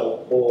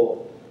South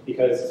Pole,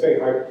 because it's very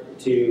hard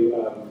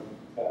to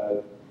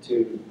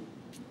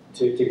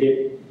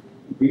get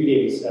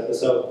readings at the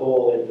South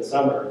Pole in the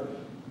summer.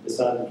 The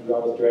sun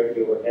runs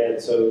directly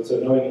overhead, so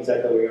knowing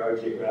exactly where we are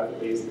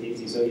geographically isn't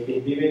easy. So he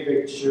be very,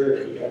 very sure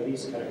that he at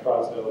least kind of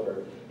crossed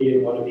over. He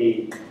didn't want to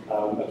be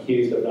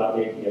accused of not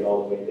making it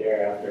all the way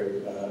there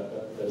after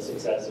the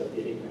success of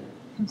getting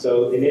there.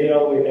 So they made it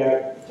all the way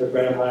back to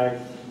Framheim,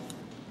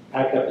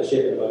 packed up the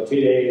ship in about 2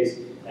 days,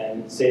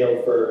 and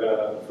sailed for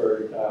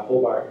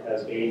Hobart,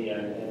 Tasmania,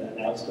 and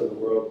announced to the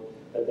world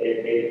that they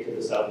had made it to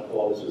the South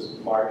Pole. This was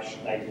March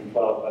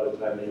 1912 by the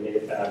time they made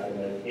it back, and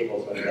the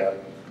cables went out.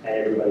 And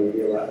everybody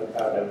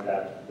found out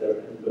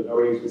that the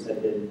Norwegians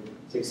had been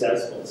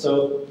successful.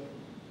 So,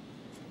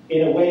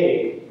 in a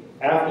way,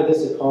 after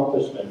this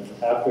accomplishment,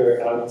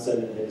 after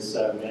Amundsen and his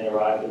men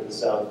arrived at the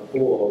South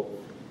Pole,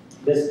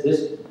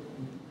 this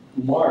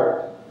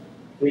marked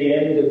the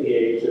end of the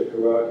age of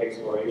heroic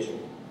exploration.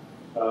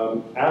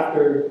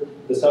 After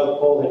the South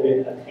Pole had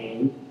been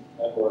attained,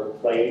 or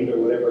claimed,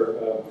 or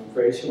whatever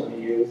phrase you want to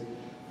use,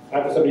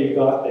 after somebody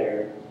got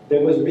there,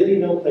 there was really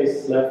no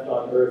place left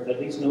on Earth, at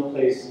least no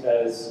place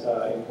as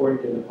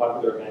important in the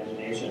popular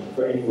imagination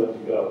for anyone to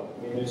go.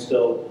 I mean, there's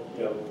still,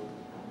 you know,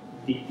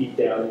 deep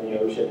down in the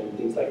ocean and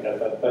things like that,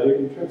 but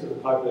in terms of the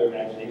popular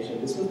imagination,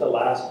 this was the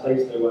last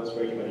place there was for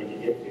anybody to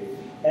get to.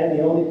 And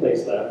the only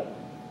place left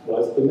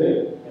was the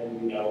moon.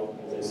 And, you know,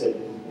 as I said,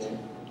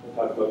 we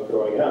talked about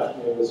growing up,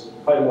 it was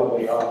quite a long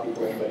way off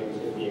before anybody was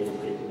going to be able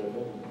to get to the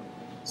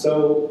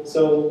moon.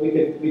 So we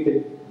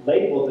could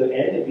label the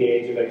end of the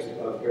age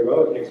of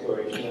heroic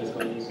exploration as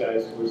when these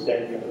guys were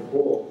standing at the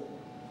pole.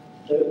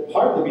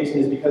 Part of the reason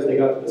is because they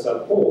got to the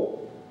South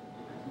Pole,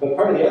 but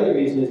part of the other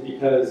reason is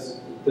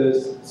because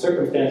the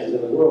circumstances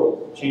in the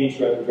world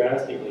changed rather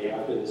drastically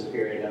after this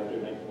period, after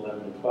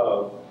 1911 and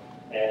 12,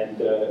 and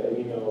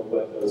you know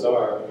what those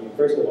are. I mean,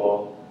 first of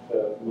all,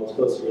 most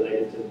closely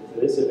related to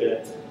this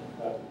event,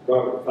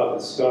 Robert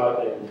Falcon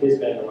Scott and his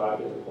band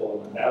arrived at the pole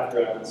a month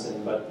after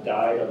Amundsen, but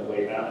died on the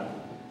way back.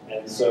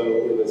 And so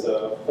it was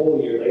a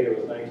whole year later, it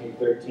was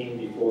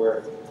 1913,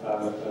 before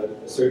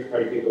a search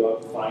party could go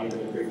out and find them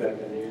and bring back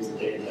the news that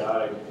they had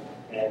died.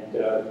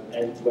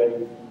 And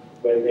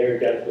when their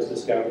death was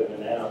discovered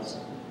and announced,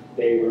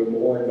 they were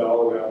mourned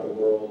all around the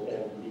world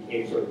and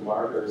became sort of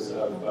martyrs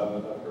of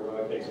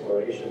heroic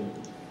exploration.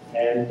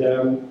 And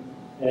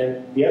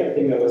the other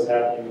thing that was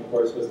happening, of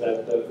course, was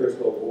that the First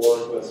World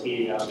War was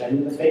heating up. And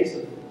in the face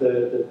of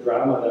the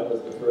drama that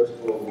was the First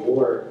World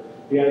War,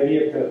 the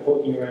idea of kind of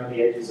poking around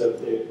the edges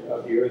of the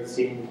Earth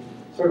seemed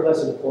sort of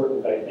less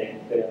important, I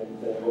think, than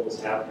what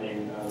was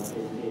happening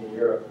in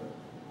Europe.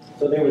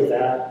 So there was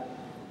that.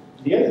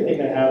 The other thing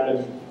that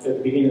happened at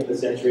the beginning of the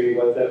century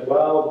was that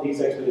while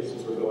these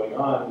expeditions were going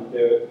on,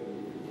 the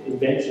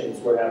inventions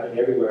were happening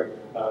everywhere.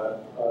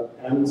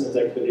 Amundsen's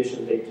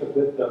expedition, they took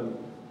with them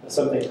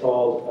something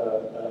called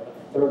a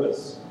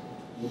thermos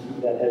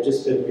that had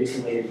just been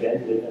recently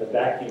invented, a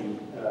vacuum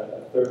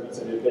thermos,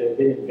 and it had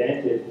been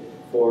invented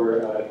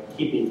for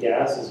keeping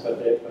gases, but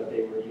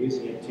they were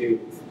using it to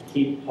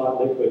keep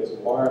hot liquids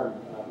warm,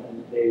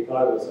 and they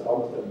thought it was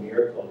almost a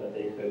miracle that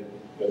they could,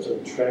 you know, sort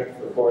of trek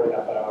for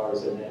 4.5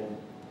 hours and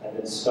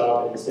then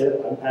stop. And instead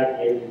of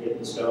unpacking everything, getting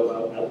the stove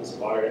out, melting some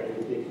water, and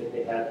everything that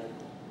they had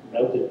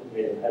melted,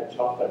 they had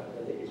chocolate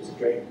that they could just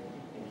drink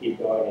and keep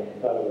going. And they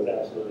thought it was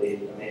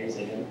absolutely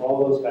amazing. And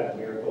all those kind of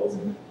miracles,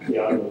 the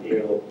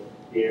automobile,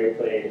 the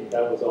airplane,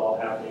 that was all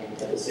happening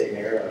at the same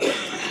era.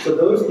 So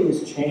those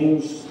things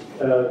changed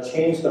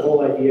the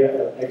whole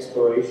idea of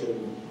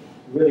exploration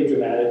really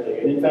dramatically.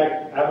 And in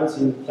fact,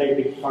 Amundsen played a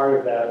big part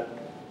of that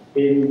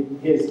in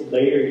his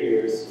later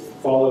years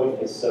following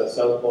his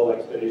South Pole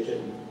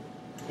expedition.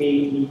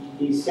 He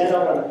set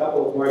out on a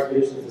couple of more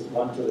expeditions,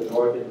 one to the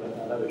north in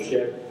another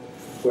ship,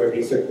 where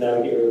he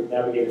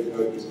navigated the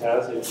Northeast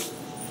Passage.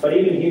 But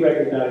even he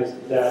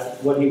recognized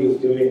that what he was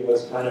doing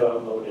was kind of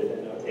outmoded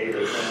and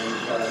outdated.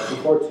 And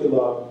before too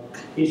long,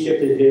 he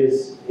shifted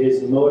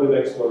his mode of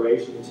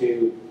exploration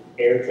to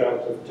air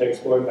travel, to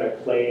exploring by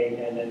plane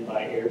and then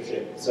by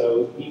airship.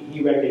 So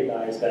he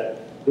recognized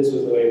that this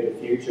was the way of the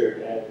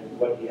future, and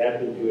what he had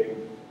been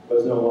doing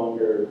was no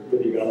longer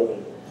really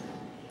relevant.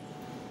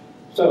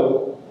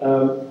 So,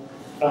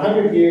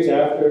 100 years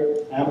after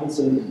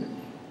Amundsen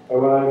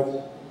arrived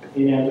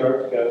in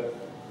Antarctica,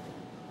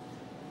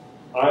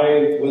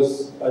 I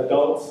was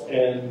adult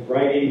and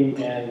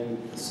writing and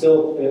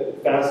still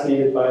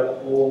fascinated by the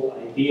whole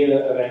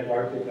idea of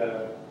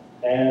Antarctica.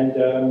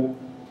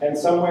 And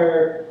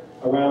somewhere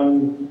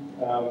around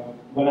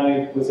when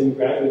I was in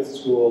graduate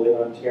school in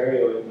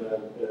Ontario in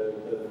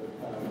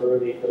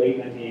the late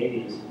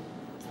 1980s,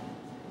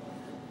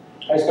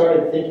 I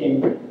started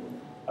thinking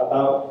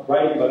about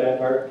writing about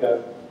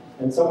Antarctica,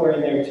 and somewhere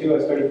in there too I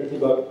started thinking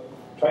about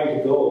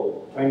trying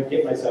to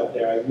get myself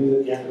there. I knew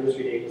that the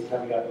anniversary date was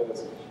coming up. It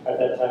was at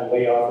that time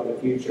way off in the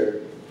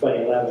future,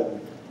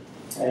 2011.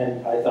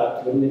 And I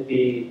thought, wouldn't it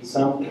be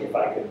something if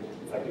I could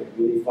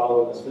really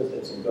follow in those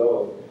footsteps and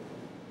go?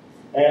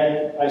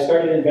 And I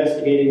started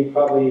investigating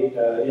probably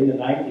in the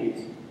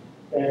 90s.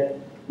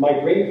 And my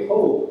great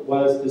hope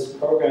was this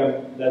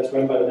program that's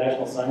run by the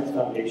National Science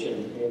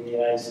Foundation in the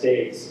United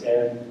States.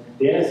 And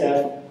the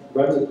NSF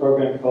runs a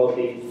program called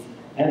the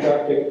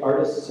Antarctic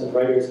Artists and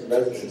Writers in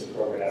Residence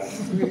Program.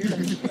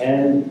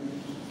 And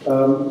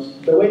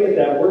the way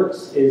that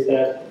works is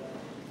that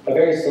a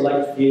very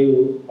select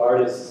few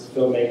artists,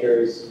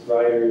 filmmakers,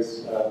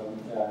 writers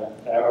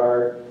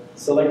are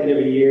selected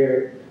every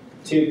year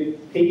to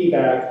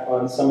piggyback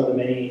on some of the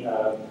many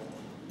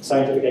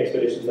scientific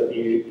expeditions that the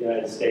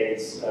United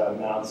States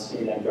mounts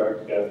in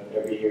Antarctica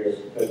every year.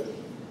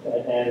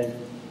 And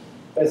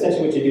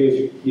essentially what you do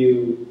is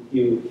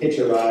you hitch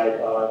a ride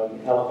on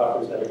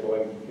helicopters that are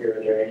going here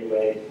or there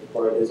anyway,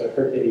 or there's a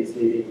Hercules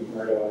leaving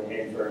Murdo and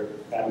heading for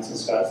Amundsen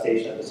Scott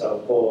Station at the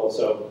South Pole.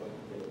 So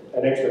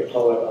an extra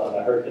poet on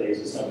a Hercules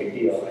is no big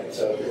deal, right?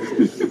 So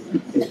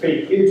it's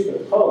pretty huge for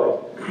the poet,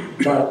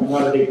 but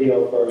not a big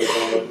deal for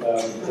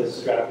to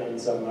strap in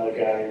some other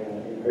guy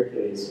in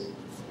Hercules.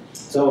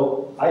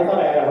 So I thought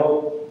I had a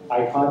hope.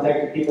 I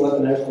contacted people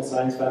at the National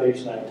Science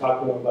Foundation. I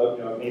talked to them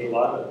about, I made a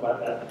lot about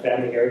that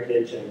family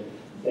heritage, and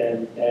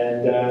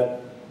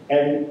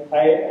And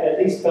I at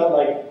least felt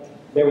like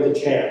there was a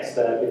chance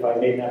that if I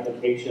made an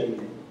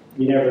application,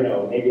 you never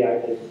know, maybe I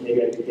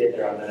could get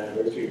there on that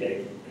anniversary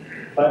date.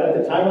 But at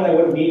the time when I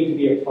would have needed to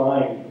be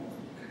applying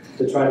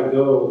to try to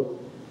go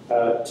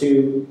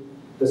to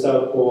the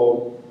South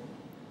Pole,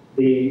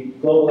 the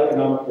global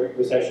economic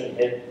recession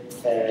hit,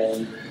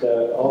 and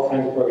all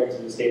kinds of programs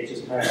in the States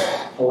just kind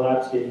of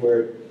collapsed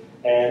inward.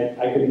 And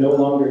I could no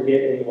longer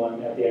get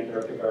anyone at the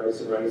Antarctic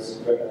Artists and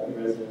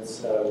Residence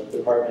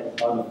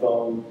department on the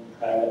phone.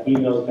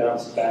 Emails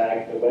bounced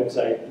back. The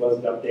website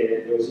wasn't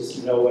updated. There was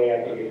just no way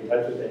I could get in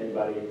touch with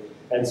anybody.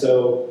 And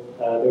so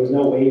there was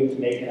no way to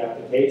make an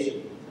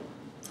application.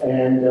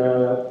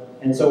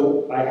 And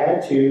so I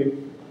had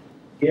to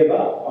give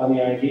up on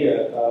the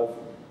idea of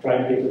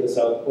trying to get to the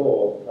South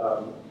Pole.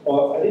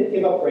 Well, I didn't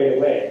give up right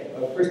away.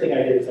 The first thing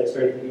I did is I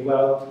started thinking,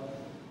 well,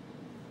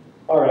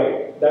 all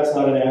right, that's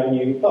not an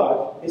avenue,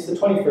 but it's the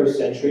 21st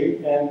century,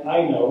 and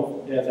I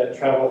know that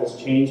travel has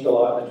changed a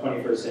lot in the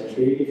 21st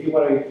century. If you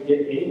want to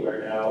get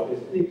anywhere now, if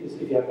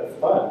you have the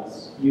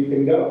funds, you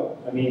can go.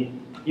 I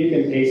mean, you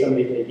can pay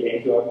somebody to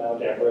yank you up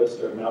Mount Everest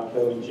or Mount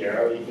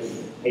Kilimanjaro. You can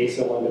pay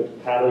someone to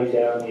paddle you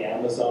down the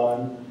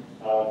Amazon.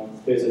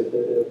 There's a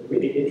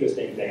really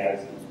interesting thing,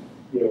 as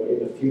you know, in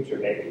the future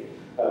maybe,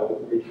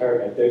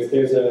 retirement.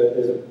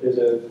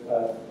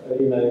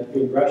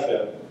 In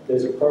Russia,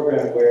 there's a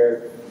program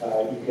where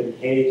you can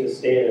pay to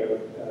stay at a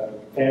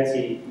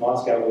fancy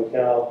Moscow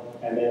hotel,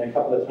 and then a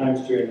couple of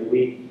times during the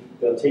week,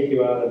 they'll take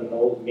you out on an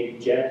old MiG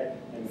jet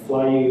and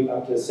fly you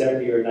up to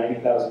 70 or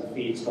 90,000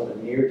 feet. It's called a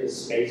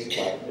near-to-space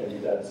flight,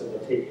 and so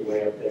they'll take you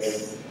way up there.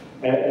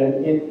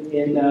 And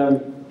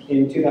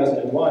in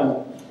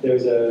 2001, there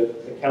was a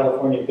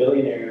California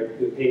billionaire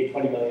who paid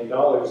 $20 million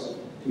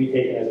to be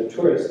taken as a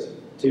tourist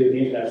to the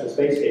International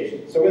Space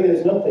Station. So really,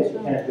 there's no place you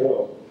can't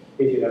go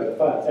if you have the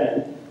funds.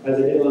 And as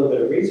I did a little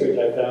bit of research,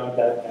 I found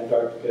that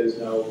Antarctica is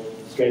no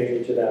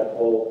stranger to that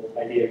whole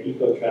idea of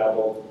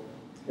eco-travel.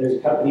 There's a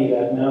company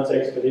that mounts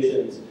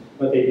expeditions.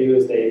 What they do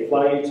is they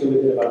fly you to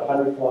within about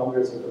 100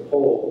 kilometers of the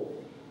pole,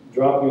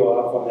 drop you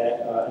off on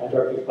that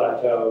Antarctic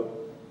plateau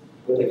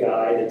with a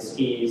guide and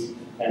skis,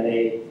 and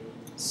they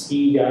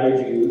ski guide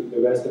you the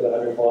rest of the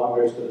 100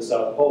 kilometers to the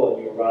South Pole,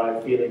 and you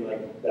arrive feeling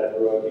like that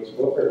heroic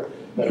explorer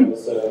that I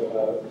was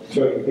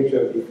showing a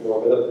picture of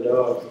before without the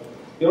dog.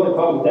 The only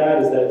problem with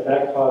that is that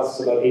that costs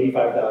about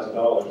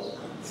 $85,000.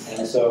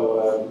 And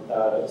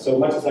so, so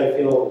much as I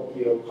feel,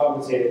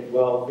 compensated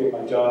well for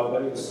my job,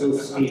 but it was still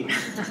steep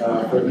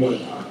for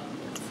me.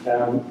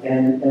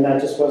 And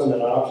that just wasn't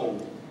an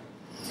option.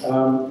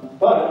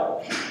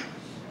 But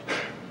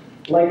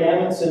like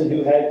Amundsen,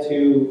 who had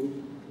to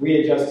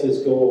readjust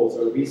his goals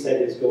or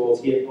reset his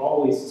goals, he had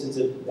always, since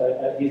he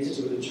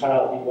was a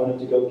child, he wanted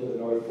to go to the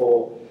North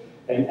Pole.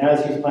 And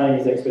as he was planning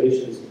his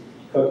expeditions,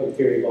 Cook and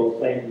Peary both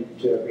claimed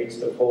to have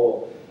reached the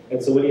pole.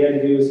 And so what he had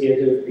to do is he had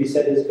to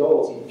reset his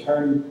goals. He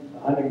turned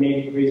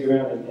 180 degrees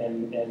around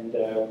and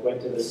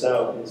went to the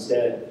south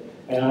instead.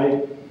 And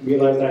I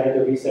realized I had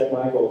to reset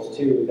my goals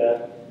too,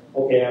 that,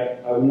 okay,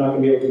 I'm not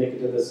going to be able to make it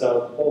to the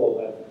South Pole,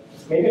 but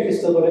maybe I could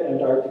still go to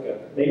Antarctica.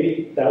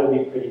 Maybe that would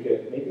be pretty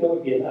good. Maybe that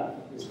would be enough.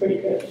 It's pretty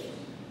good.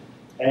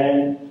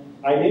 And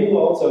I knew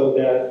also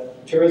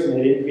that tourism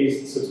had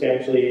increased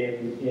substantially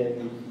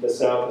in the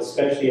South,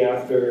 especially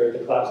after the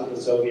collapse of the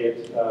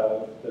Soviet,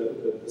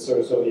 the sort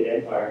of Soviet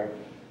Empire.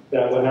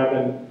 That what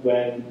happened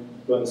when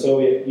the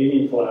Soviet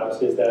Union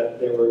collapsed is that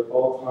there were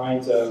all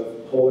kinds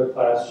of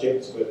polar-class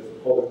ships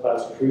with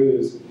polar-class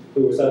crews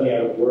who were suddenly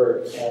out of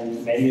work,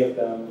 and many of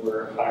them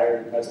were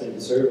hired and pressed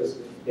into service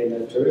in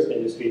the tourist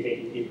industry,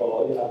 taking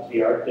people up to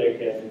the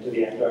Arctic and to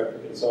the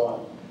Antarctic and so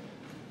on.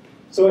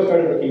 So I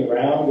started looking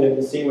around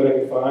and seeing what I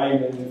could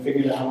find and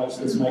figuring out how much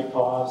this might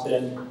cost.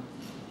 And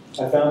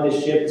I found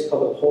this ship. It's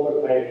called the Polar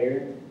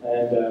Pioneer.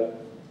 And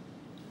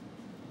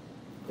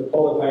the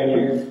Polar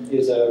Pioneer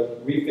is a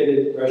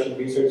refitted Russian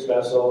research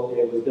vessel.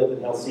 It was built in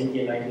Helsinki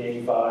in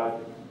 1985.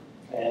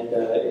 And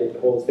it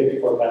holds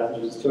 54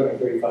 passengers. It's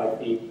 235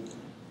 feet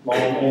long.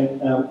 And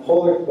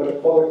what a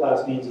polar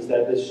class means is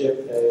that this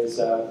ship is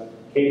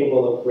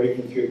capable of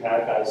breaking through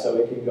pack ice, so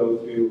it can go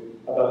through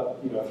about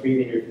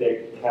 3-meter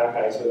thick pack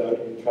ice without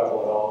any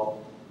trouble at all.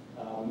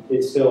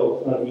 It's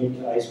still not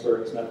immune to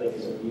icebergs. Nothing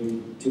is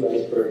immune to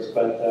icebergs,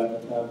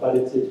 but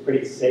it's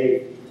pretty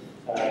safe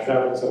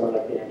traveling somewhere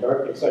like the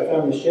Antarctic. So I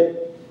found the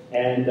ship,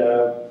 and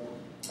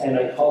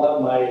I called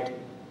up my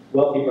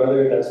wealthy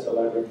brother. That's the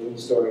Lamborghini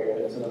story.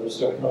 That's another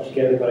story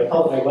altogether. But I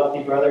called my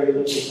wealthy brother who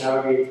lived in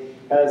Calgary,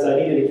 as I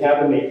needed a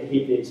cabin mate to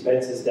keep the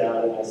expenses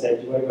down, and I said,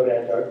 "Do you want to go to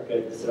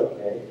Antarctica?" He said,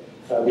 "Okay."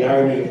 The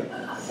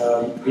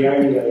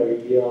irony that I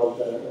revealed,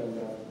 and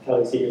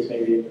telling secrets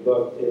maybe in the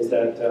book, is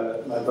that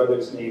my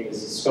brother's name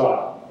is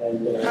Scott,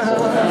 and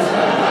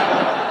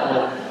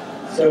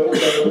so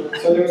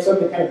there was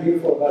something kind of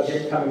beautiful about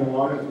him coming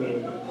along with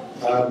me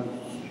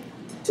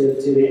to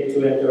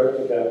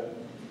Antarctica,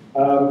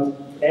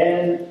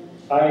 and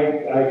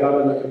I got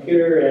on the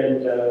computer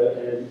and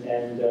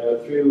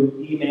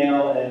through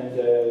email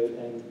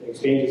and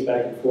exchanges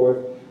back and forth,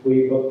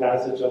 we booked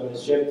passage on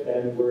this ship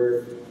and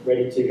we're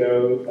ready to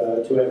go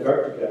to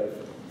Antarctica.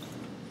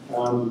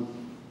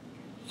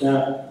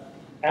 Now,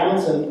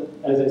 Amundsen,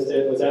 as I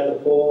said, was at the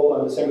pole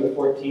on December the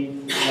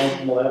 14th,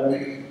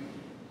 1911.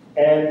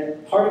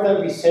 And part of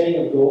that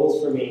resetting of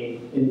goals for me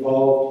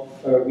involved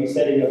a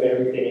resetting of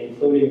everything,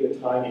 including the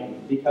timing,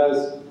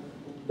 because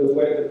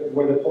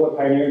where the Polar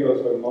Pioneer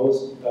goes, where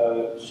most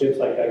ships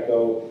like that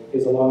go,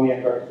 is along the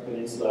Antarctic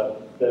Peninsula.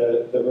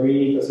 The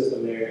marine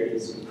ecosystem there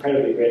is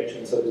incredibly rich,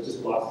 and so there's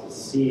just lots to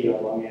see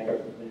along the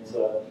Antarctic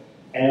Peninsula.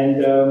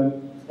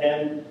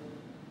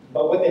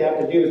 But what they have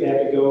to do is they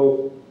have to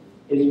go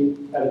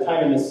at a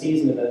time in the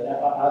season, in the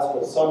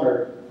austral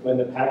summer, when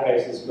the pack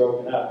ice is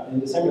broken up. And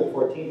December the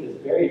 14th is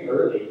very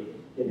early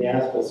in the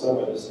austral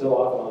summer. There's still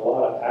often a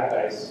lot of pack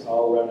ice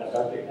all around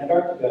Antarctica.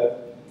 Antarctica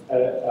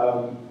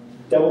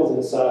doubles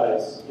in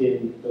size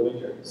in the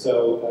winter.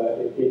 So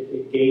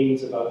it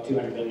gains about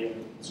 200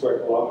 million square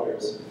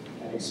kilometers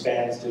and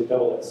expands to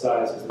double its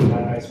size as the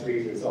pack ice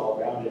freezes all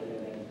around it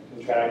and then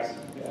contracts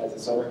as the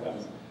summer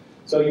comes.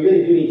 So you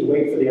really do need to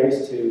wait for the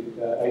ice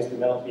to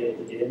melt to be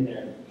able to get in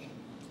there.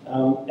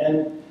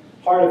 And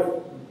part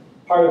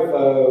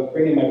of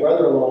bringing my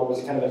brother along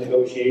was kind of a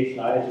negotiation.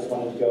 I just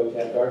wanted to go to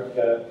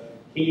Antarctica.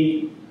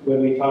 When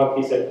we talked,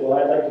 he said, well,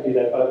 I'd like to do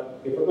that, but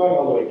if we're going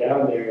all the way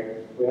down there,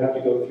 we have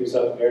to go through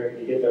South America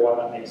to get there. Why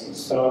not make some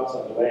stops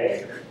on the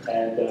way?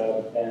 And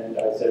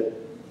I said,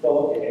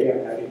 well, okay,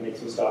 I'm happy to make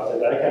some stops. I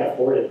said, I can't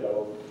afford it,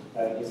 though.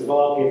 And he said, well,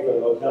 I'll pay for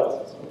the hotels.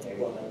 I said, okay,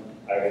 well, then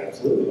I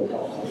absolutely will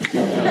help.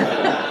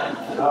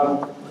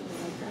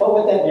 But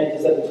what that meant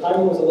is that the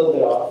timing was a little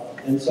bit off.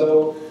 And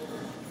so,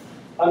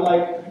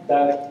 unlike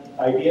that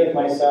idea of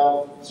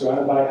myself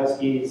surrounded by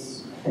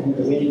huskies, and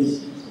the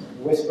winds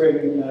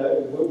whispering,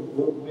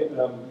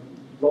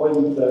 blowing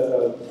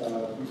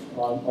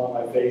on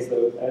my face,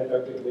 the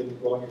Antarctic wind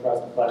blowing across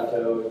the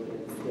plateau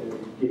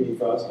and giving me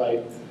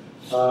frostbite.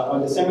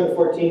 On December the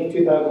 14th,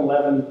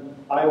 2011,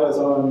 I was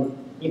on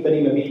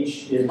Ipanema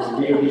Beach in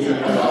Rio de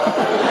Janeiro.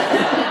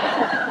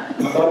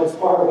 About as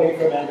far away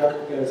from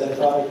Antarctica as I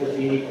thought it could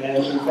be,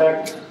 and in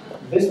fact,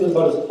 this was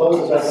about as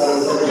close as I thought it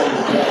was ever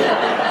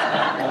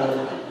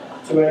going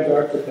to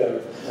Antarctica.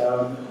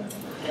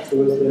 It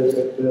was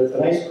the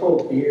nice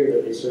cold beer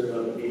that they served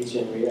on the beach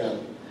in Rio.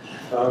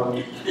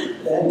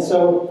 And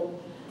so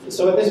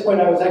at this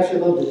point I was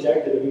actually a little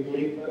dejected. I mean,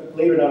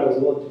 believe it or not, I was a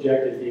little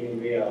dejected being in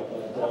Rio.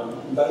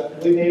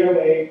 But we made our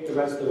way the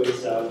rest of the way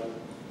south.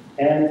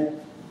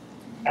 And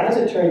as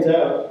it turns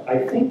out, I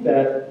think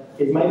that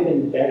it might have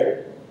been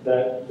better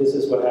that this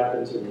is what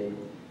happened to me.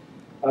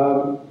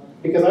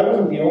 Because I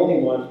wasn't the only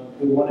one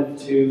who wanted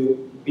to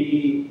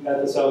be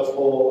at the South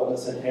Pole on the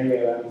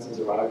centenary of Amundsen's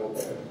arrival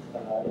there.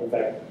 In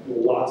fact,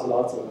 lots and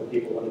lots of other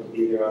people wanted to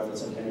be there on the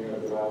centenary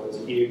of the arrival. It was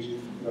a huge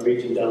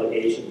Norwegian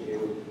delegation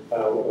who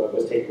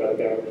was taken by the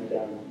government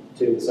down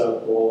to the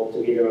South Pole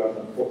to be there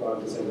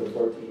on December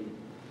 14th.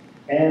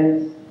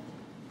 And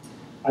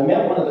I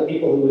met one of the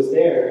people who was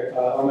there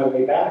on my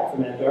way back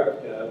from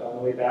Antarctica. On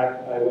the way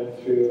back, I went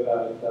through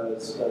a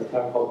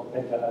town called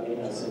Punta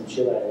Arenas in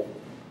Chile.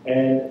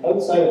 And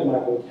outside of my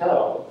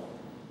hotel,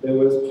 there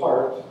was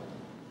parked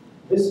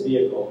this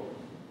vehicle,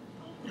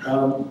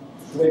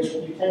 which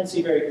you can't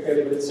see very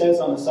clearly, but it says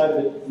on the side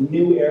of it,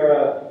 New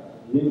Era,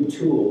 New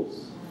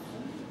Tools.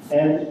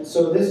 And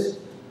so this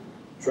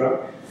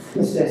truck,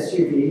 this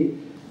SUV,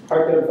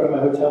 parked out in front of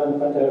my hotel in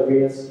Punta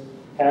Arenas,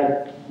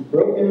 had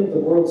broken the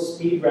world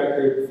speed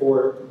record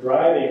for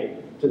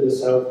driving to the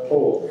South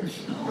Pole.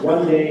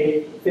 One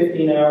day,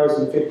 15 hours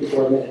and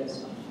 54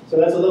 minutes. So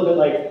that's a little bit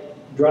like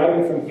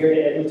driving from here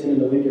to Edmonton in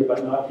the winter,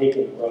 but not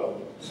taking the road.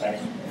 Right?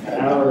 An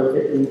hour,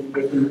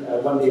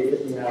 1 day,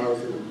 15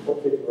 hours and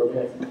 54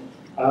 minutes.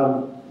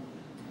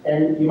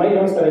 And you might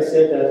notice that I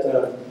said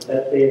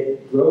that they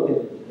had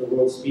broken the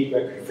world speed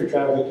record for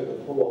traveling to the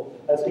pole.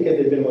 That's because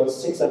there had been about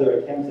 6 other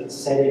attempts at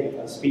setting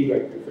a speed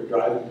record for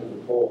driving to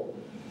the pole.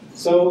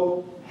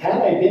 So,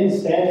 had I been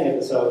standing at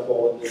the South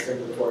Pole on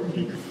December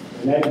 14th,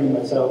 imagining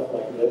myself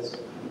like this,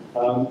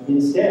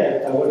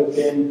 instead I would have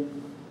been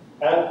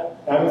at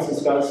Amundsen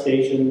Scott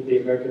Station, the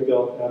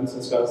American-built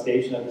Amundsen Scott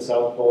Station at the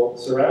South Pole,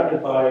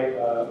 surrounded by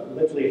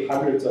literally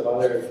hundreds of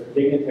other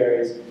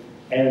dignitaries,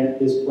 and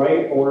this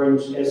bright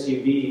orange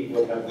SUV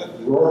would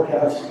have roared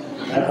out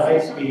at high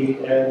speed,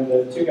 and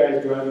the 2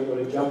 guys driving would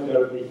have jumped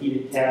out of the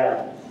heated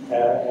cab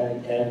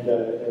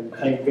and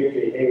claimed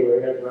victory. Hey,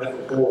 we're at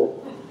the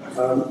pole.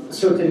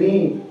 So to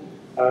me,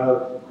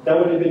 that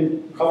would have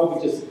been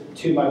probably just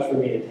too much for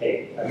me to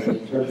take, I mean,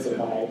 in terms of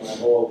my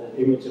whole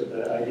image of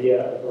the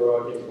idea of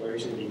heroic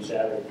exploration being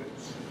shattered.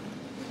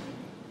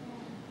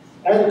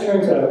 As it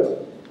turns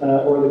out,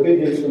 or the good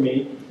news for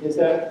me, is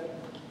that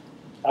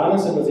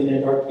Amundsen was in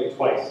Antarctica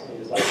twice in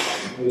his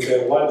lifetime. He was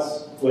there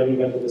once when he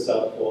went to the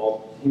South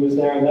Pole. He was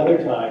there another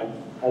time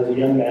as a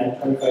young man,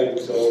 25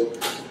 years old.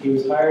 He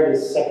was hired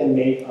as second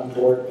mate on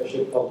board a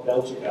ship called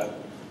Belgica.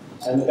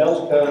 And the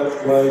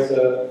Belgica was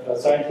a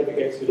scientific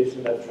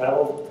expedition that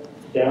traveled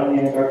down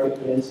the Antarctic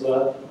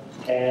Peninsula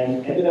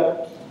and ended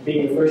up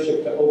being the first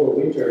ship to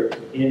overwinter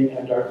in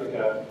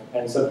Antarctica,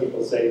 and some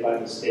people say by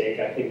mistake.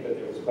 I think that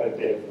there was quite a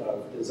bit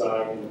of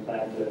design in the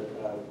plan to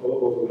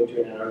overwinter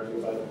in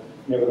Antarctica, but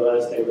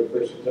nevertheless, they were the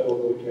first ship to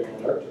overwinter in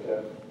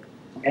Antarctica.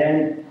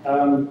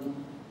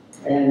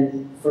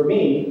 And for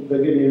me, the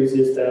good news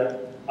is that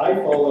I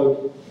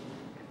followed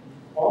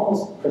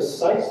almost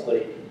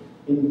precisely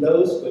in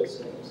those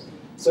footsteps.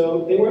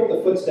 So they weren't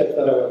the footsteps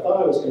that I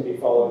thought I was going to be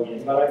following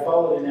in, but I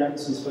followed in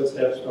Amundsen's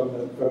footsteps from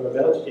the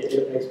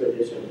Belgian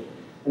expedition.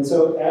 And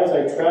so as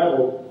I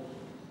traveled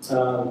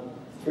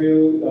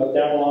through,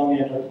 down along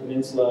the Antarctic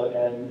Peninsula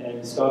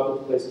and stopped at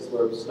the places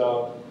where we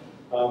stopped,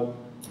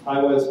 I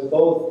was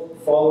both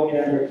following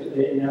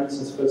in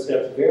Amundsen's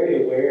footsteps,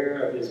 very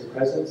aware of his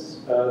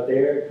presence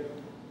there.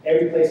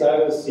 Every place I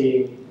was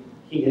seeing,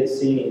 he had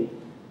seen.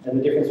 And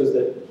the difference was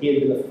that he had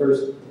been the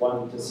first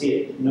one to see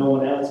it. No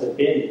one else had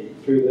been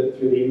through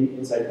the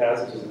inside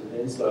passages of the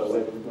peninsula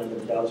when the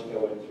Belgica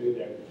went through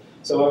there.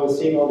 So I was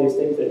seeing all these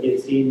things that he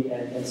had seen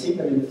and seeing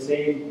them in the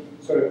same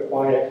sort of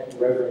quiet,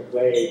 reverent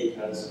way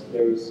because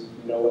there was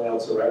no one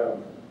else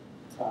around.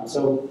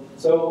 So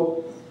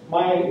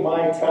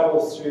my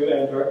travels through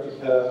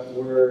Antarctica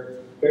were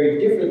very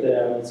different than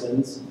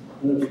Amundsen's. I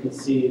don't know if you can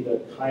see the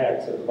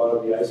kayaks at the bottom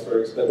of the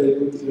icebergs, but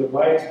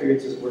my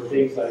experiences were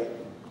things like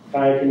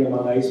kayaking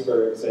among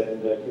icebergs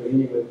and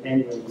communing with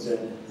penguins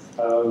and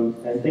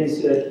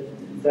things that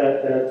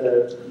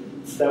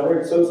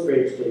weren't so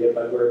strange to you,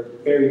 but were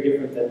very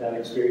different than that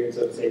experience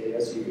of, say, the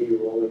SUV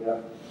rolling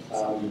up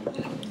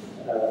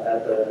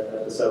at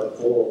the South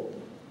Pole.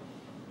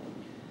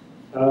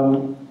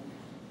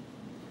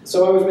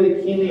 So I was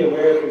really keenly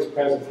aware of his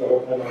presence the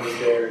whole time I was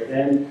there.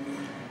 And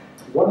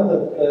one of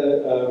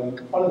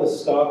the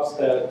stops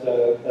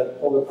that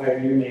Polar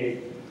Pioneer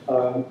made,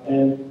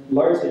 and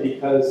largely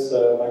because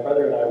my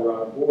brother and I were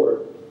on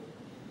board,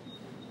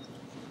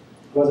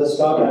 was a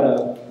stop at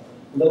a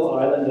little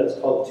island that's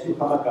called Two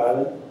Hummock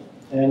Island.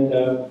 And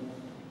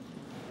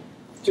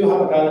Two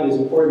Hummock Island is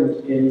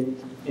important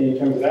in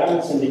terms of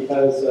Amundsen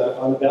because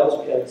on the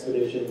Belgic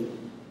expedition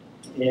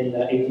in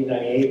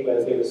 1898,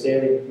 as they were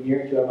sailing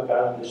near Two Hummock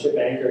Island, the ship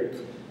anchored,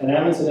 and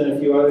Amundsen and a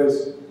few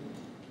others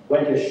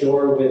went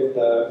ashore with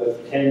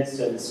tents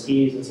and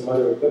skis and some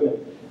other equipment.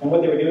 And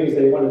what they were doing is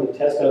they wanted to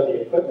test out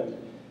the equipment.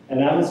 And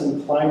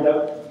Amundsen climbed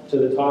up to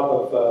the top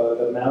of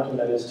the mountain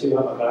that is Two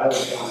Hummock Island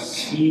and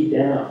skied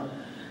down,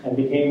 and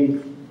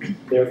became,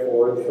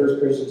 therefore, the first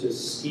person to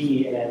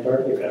ski in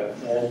Antarctica.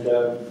 And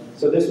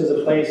so this was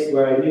a place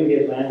where I knew he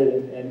had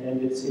landed,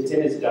 and it's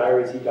in his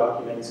diaries. He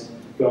documents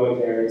going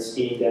there and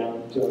skiing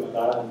down Two Hummock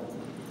Island.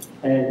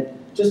 And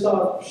just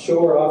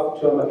offshore off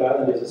Two Hummock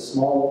Island is a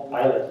small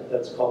islet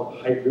that's called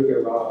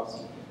Heidrugger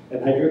Rocks.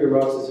 And Heidrugger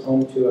Rocks is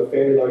home to a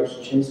fairly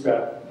large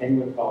chinstrap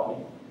penguin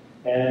colony.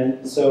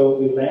 And so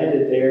we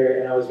landed there,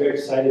 and I was very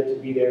excited to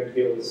be there to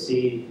be able to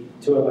see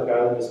Two Hummock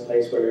Island, this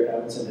place where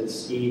Amundsen had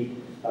skied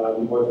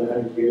more than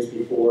 100 years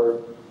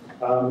before.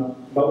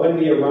 But when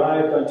we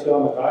arrived on Two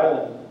Hummock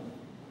Island,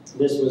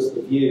 this was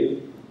the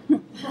view.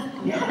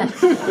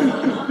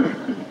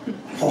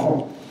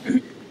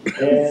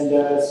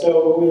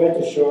 So we went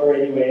ashore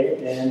anyway,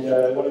 and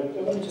I want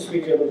to just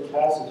read you a little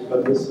passage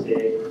about this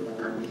day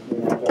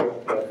in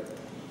Antarctica.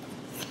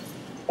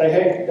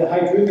 The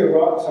Heidrugger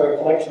Rocks are a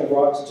collection of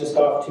rocks just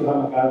off Two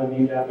Hummock Island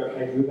named after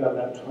Heidrugga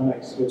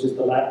leptonax, which is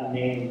the Latin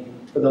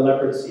name for the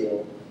leopard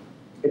seal.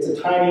 It's a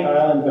tiny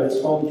island, but it's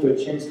home to a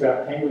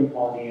chinstrap penguin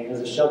colony and has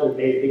a sheltered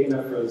bay big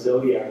enough for a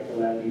Zodiac to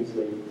land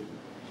easily.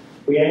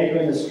 We anchor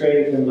in the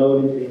strait and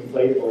load into the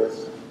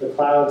inflatables. The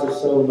clouds are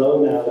so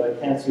low now that I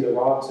can't see the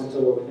rocks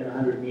until we're within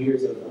 100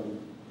 meters of them.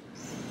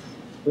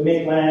 We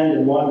make land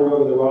and wander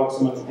over the rocks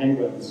among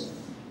penguins.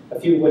 A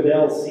few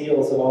Waddell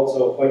seals have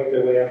also wiped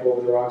their way up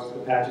over the rocks to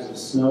the patches of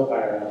snow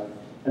higher up,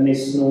 and they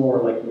snore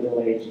like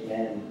middle-aged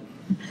men.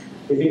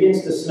 It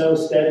begins to snow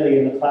steadily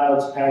and the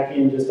clouds pack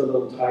in just a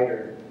little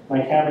tighter.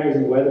 My camera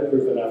isn't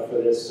weatherproof enough for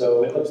this,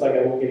 so it looks like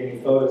I won't get any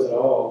photos at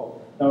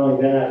all. Not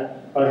only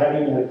that, but I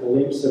haven't even had a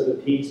glimpse of the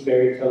peaks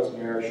Barry tells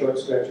me are a short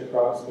stretch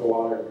across the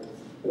water.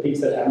 The peaks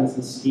that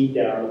Amundsen skied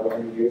down over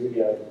 100 years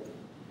ago.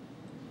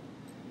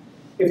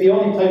 If the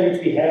only pleasure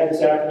to be had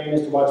this afternoon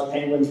is to watch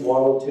penguins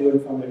waddle to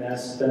and from their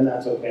nests, then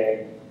that's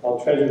okay. I'll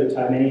treasure the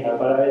time anyhow,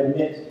 but I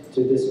admit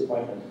to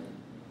disappointment.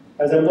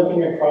 As I'm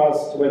looking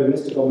across to where the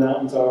mystical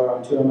mountains are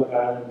on Two Hummock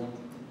Island,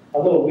 a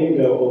little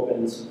window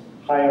opens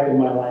high up in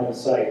my line of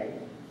sight.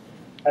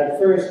 At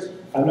first,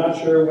 I'm not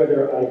sure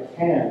whether I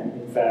can,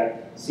 in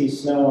fact, see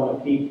snow on a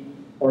peak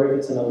or if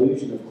it's an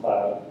illusion of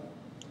cloud.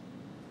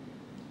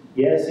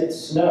 Yes, it's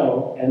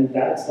snow, and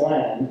that's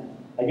land.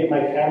 I get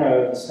my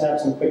camera out and snap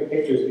some quick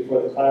pictures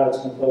before the clouds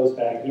can close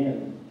back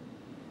in.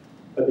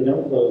 But they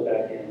don't close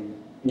back in.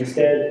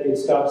 Instead, it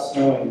stops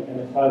snowing, and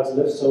the clouds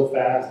lift so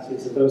fast,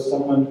 it's as though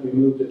someone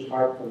removed a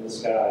tarp from the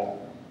sky.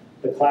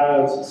 The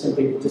clouds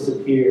simply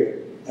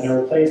disappear, and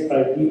are replaced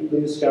by deep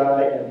blue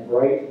sky and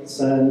bright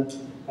sun.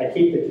 I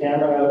keep the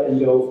camera out and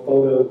go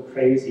photo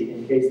crazy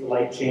in case the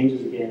light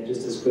changes again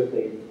just as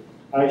quickly.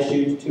 I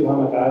shoot Two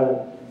Hummock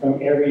Island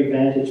from every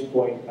vantage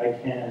point I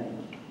can.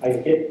 I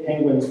get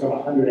penguins from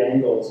 100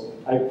 angles.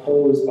 I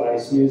pose by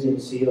snoozing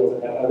seals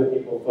and have other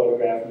people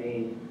photograph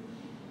me.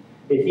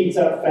 It heats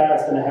up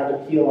fast and I have to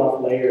peel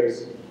off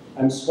layers.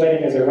 I'm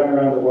sweating as I run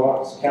around the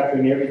rocks,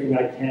 capturing everything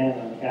I can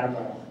on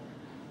camera.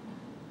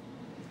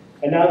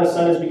 And now the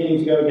sun is beginning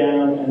to go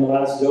down and the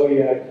last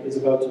zodiac is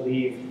about to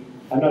leave.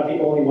 I'm not the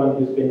only one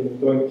who's been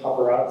going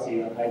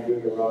paparazzi on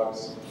Antarctica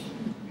rocks.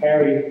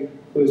 Harry,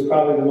 who is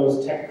probably the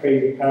most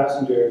tech-crazy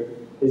passenger,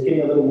 is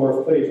getting a little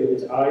more footage with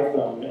his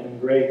iPhone,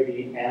 and Greg,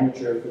 the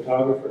amateur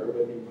photographer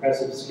with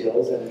impressive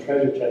skills and a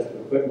treasure chest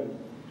of equipment,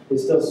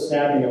 is still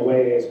snapping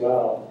away as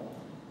well.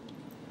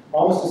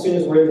 Almost as soon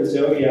as we're in the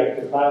zodiac,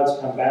 the clouds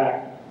come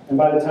back, and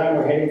by the time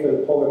we're heading for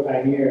the Polar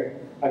Pioneer,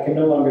 I can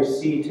no longer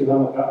see two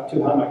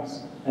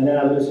hummocks, and then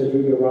I lose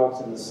Hadruga rocks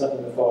in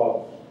the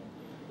fog.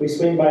 We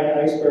swing by an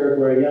iceberg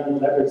where a young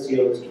leopard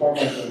seal is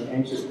tormenting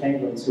anxious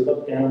penguins who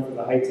look down from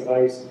the heights of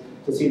ice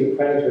to see the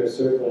predator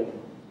circling.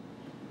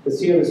 The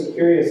seal is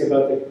curious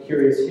about the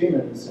curious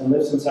humans and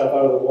lifts himself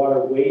out of the water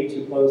way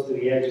too close to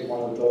the edge of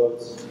one of the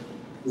boats.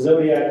 The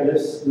Zodiac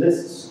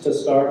lists to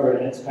starboard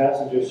and its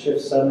passengers shift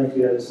suddenly to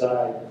the other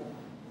side.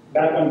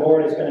 Back on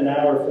board, I spent an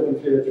hour flipping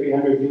through the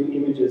 300 new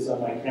images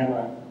on my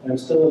camera, and I'm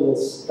still a little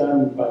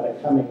stunned by the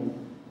coming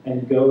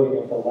and going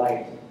of the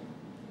light.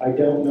 I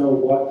don't know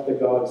what the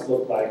gods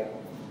look like,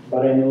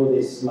 but I know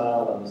they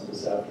smiled on us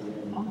this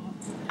afternoon.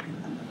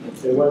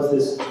 There was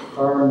this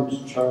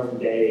charmed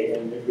day,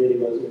 and it really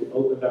was. It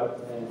opened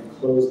up and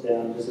closed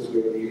down just as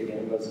we were leaving,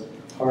 and it was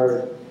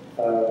hard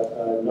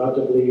not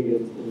to believe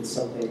in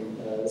something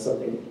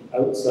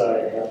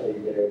outside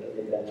happening there that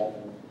made that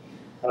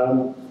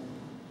happen.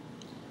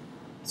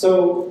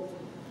 So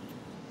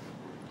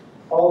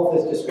all of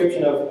this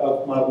description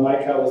of my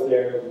travels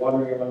there,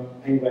 wandering among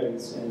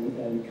penguins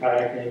and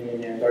kayaking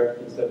in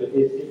Antarctica and stuff,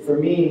 for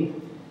me,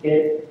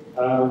 it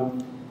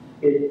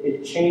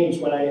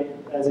changed when I,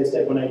 as I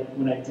said, when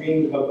I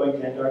dreamed about going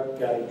to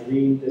Antarctica. I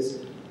dreamed this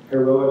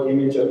heroic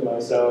image of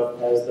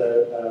myself as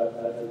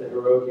the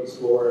heroic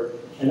explorer,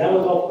 and that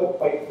was all put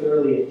quite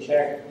thoroughly in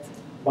check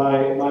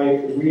by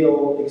my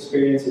real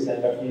experiences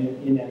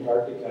in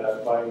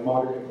Antarctica, by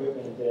modern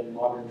equipment and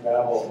modern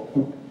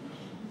travel.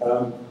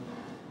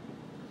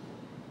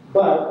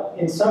 But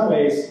in some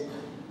ways,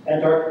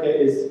 Antarctica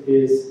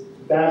is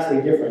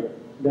vastly different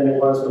than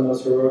it was when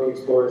those heroic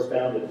explorers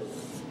found it.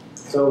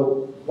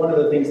 So one of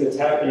the things that's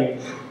happening,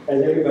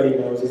 as everybody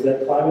knows, is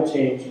that climate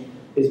change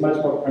is much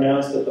more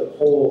pronounced at the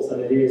poles than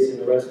it is in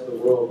the rest of the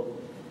world.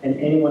 And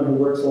anyone who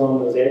works along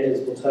those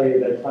edges will tell you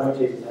that climate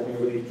change is having a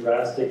really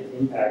drastic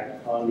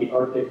impact on the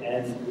Arctic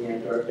and the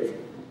Antarctic.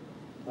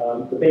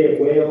 The Bay of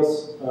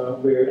Whales,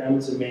 where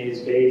Amundsen made his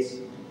base,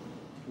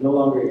 no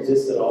longer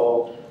exists at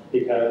all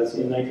because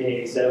in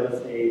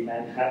 1987, a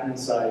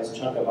Manhattan-sized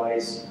chunk of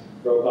ice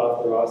broke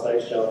off the Ross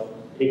Ice Shelf,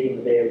 taking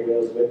the Bay of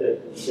Whales with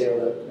it, and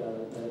sailed out,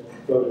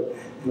 floated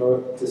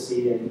north to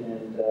sea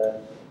and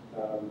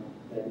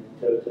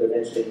to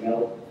eventually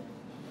melt.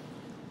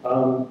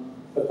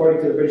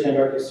 According to the British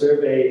Antarctic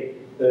Survey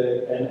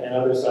and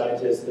other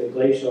scientists, the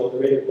rate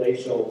of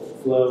glacial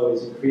flow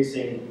is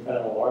increasing at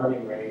an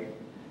alarming rate.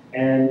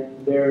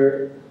 And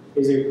there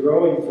is a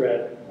growing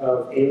threat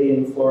of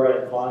alien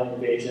flora and fauna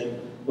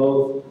invasion,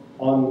 both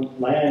on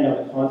land,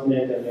 on the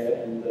continent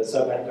and the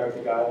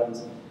sub-Antarctic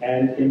islands,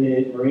 and in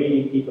the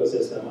marine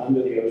ecosystem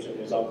under the ocean.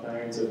 There's all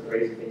kinds of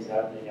crazy things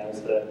happening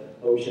as the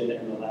ocean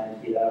and the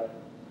land heat up.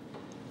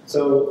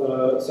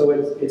 So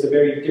it's a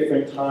very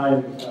different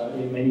time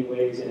in many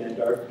ways in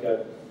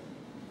Antarctica.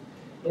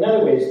 In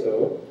other ways,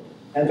 though,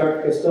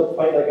 Antarctica is still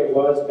quite like it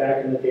was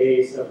back in the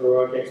days of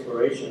heroic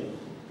exploration.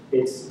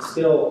 It's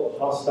still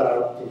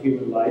hostile to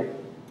human life.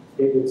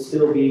 It would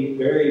still be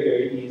very,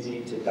 very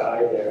easy to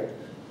die there.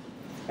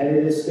 And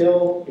it is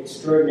still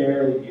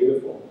extraordinarily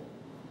beautiful.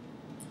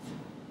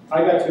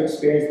 I got to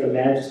experience the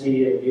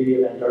majesty and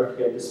beauty of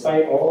Antarctica,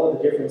 despite all of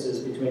the differences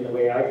between the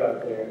way I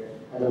got there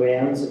and the way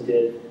Amundsen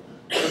did.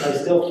 I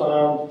still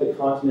found the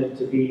continent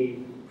to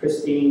be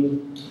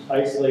pristine,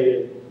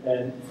 isolated,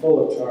 and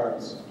full of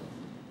charms.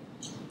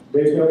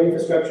 There's no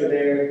infrastructure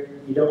there,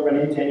 you don't run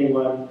into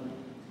anyone,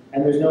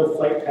 and there's no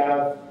flight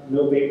path,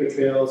 no vapor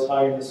trails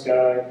high in the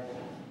sky.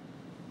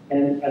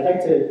 And I'd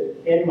like to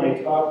end my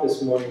talk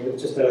this morning with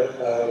just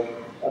a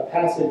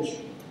passage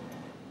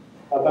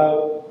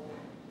about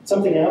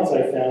something else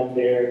I found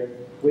there,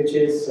 which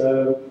is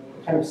a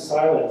kind of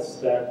silence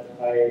that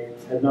I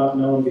had not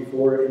known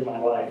before in my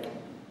life.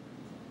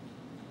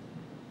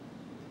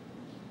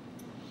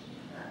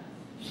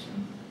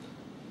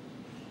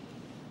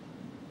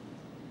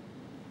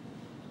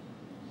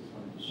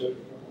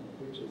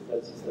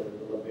 That's just the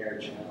Lemaire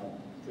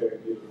channel. Very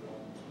beautiful.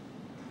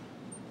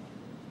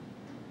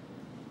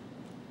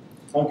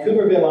 On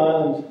Cooperville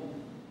Island,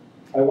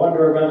 I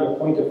wander around a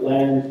point of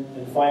land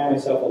and find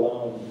myself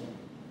alone.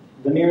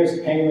 The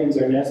nearest penguins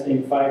are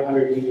nesting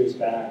 500 meters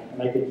back,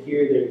 and I can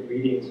hear their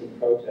greetings and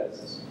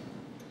protests.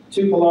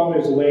 2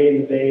 kilometers away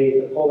in the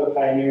bay, the Polar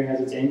Pioneer has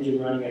its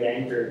engine running at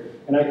anchor,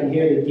 and I can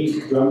hear the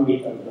deep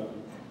drumbeat of them.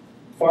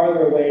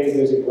 Farther away,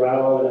 there's a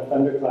growl and a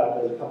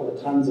thunderclap as a couple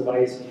of tons of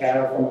ice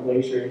calve from a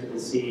glacier into the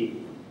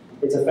sea.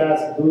 It's a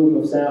fast boom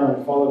of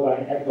sound followed by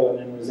an echo and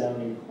then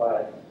resounding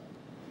quiet.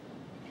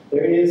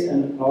 There is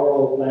an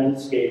aural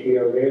landscape we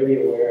are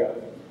rarely aware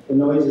of, the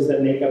noises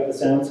that make up the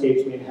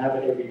soundscapes we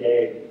inhabit every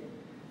day.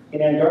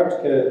 In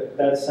Antarctica,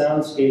 that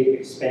soundscape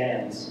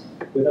expands.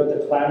 Without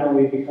the clamor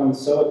we've become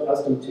so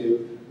accustomed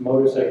to,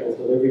 motorcycles,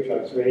 delivery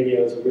trucks,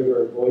 radios, a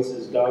river,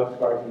 voices, dogs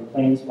barking,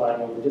 planes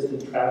flying over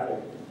distant traffic,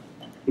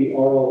 the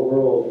aural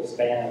world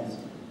expands.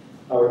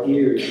 Our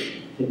ears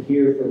can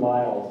hear for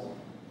miles.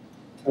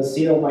 A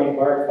seal might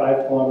bark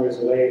 5 kilometers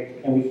away,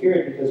 and we hear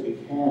it because we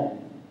can,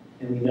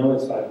 and we know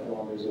it's 5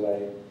 kilometers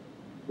away.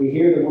 We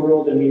hear the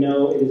world, and we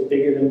know it is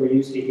bigger than we're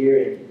used to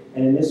hearing,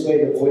 and in this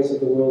way the voice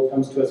of the world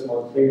comes to us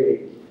more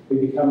clearly. We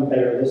become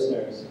better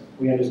listeners.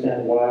 We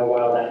understand why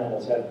wild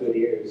animals have good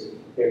ears.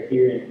 Their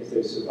hearing is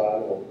their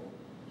survival.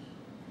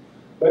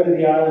 Whether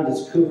the island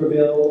is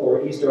Cooperville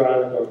or Easter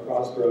Island or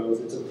Crossroads,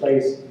 it's a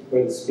place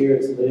where the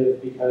spirits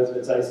live because of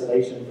its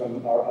isolation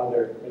from our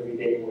other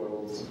everyday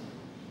worlds.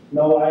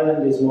 No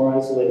island is more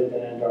isolated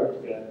than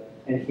Antarctica,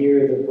 and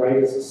here the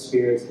brightest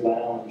spirits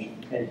lounge,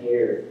 and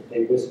here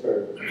they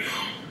whisper.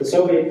 The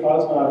Soviet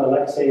cosmonaut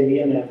Alexei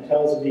Leonev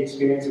tells of the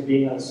experience of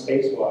being on a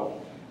spacewalk,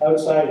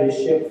 outside his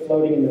ship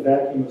floating in the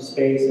vacuum of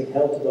space and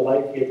held to the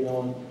life he had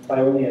known by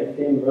only a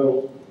thin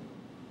rope.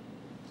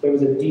 There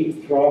was a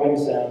deep throbbing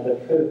sound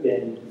that could have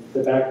been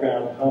the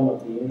background hum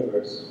of the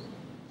universe.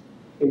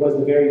 It was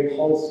the very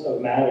pulse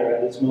of matter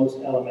at its most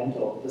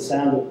elemental, the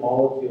sound of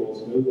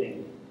molecules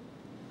moving.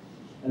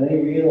 And then he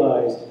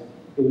realized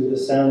it was the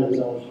sound of his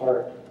own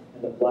heart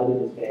and the blood in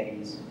his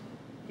veins.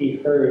 He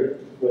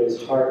heard what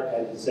his heart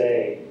had to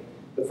say,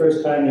 the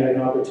first time he had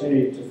an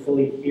opportunity to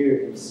fully hear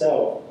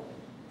himself,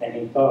 and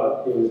he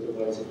thought it was the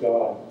voice of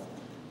God.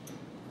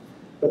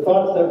 The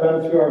thoughts that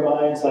run through our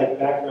minds like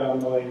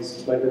background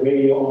noise, like the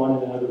radio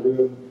on in another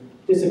room,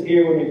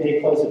 disappear when we pay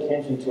close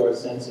attention to our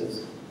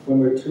senses, when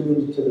we're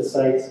tuned to the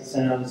sights,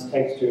 sounds,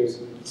 textures,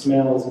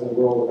 smells in the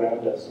world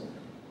around us.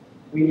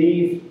 We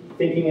leave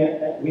thinking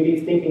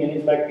and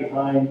intellect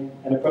behind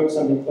and approach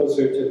something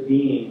closer to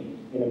being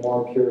in a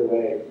more pure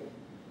way.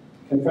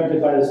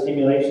 Confronted by the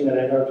stimulation that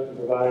Antarctica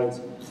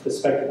provides, the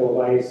spectacle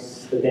of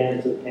ice, the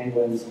dance of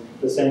penguins,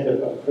 the scent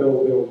of a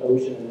krill-riddled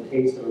ocean, and the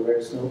taste of a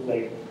rare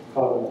snowflake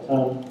caught on the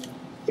tongue,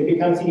 it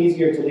becomes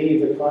easier to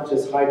leave the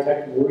conscious,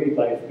 high-tech, worried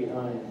life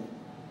behind.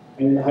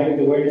 And in the heightened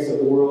awareness of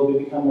the world,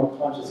 we become more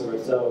conscious of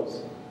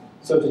ourselves.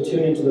 So to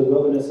tune into the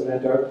wilderness of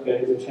Antarctica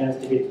is a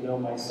chance to get to know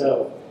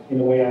myself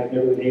in a way I've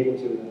never been able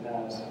to in the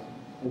past.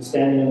 And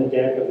standing on the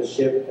deck of the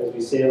ship as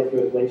we sail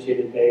through a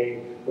glaciated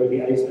bay where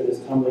the ice that is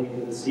tumbling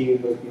into the sea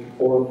was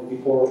formed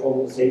before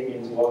Homo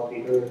sapiens walked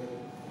the earth,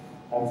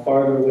 I'm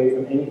farther away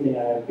from anything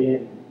I have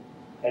been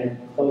and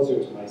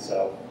closer to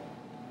myself.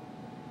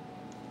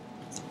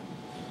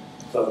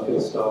 So I'm going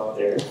to stop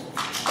there.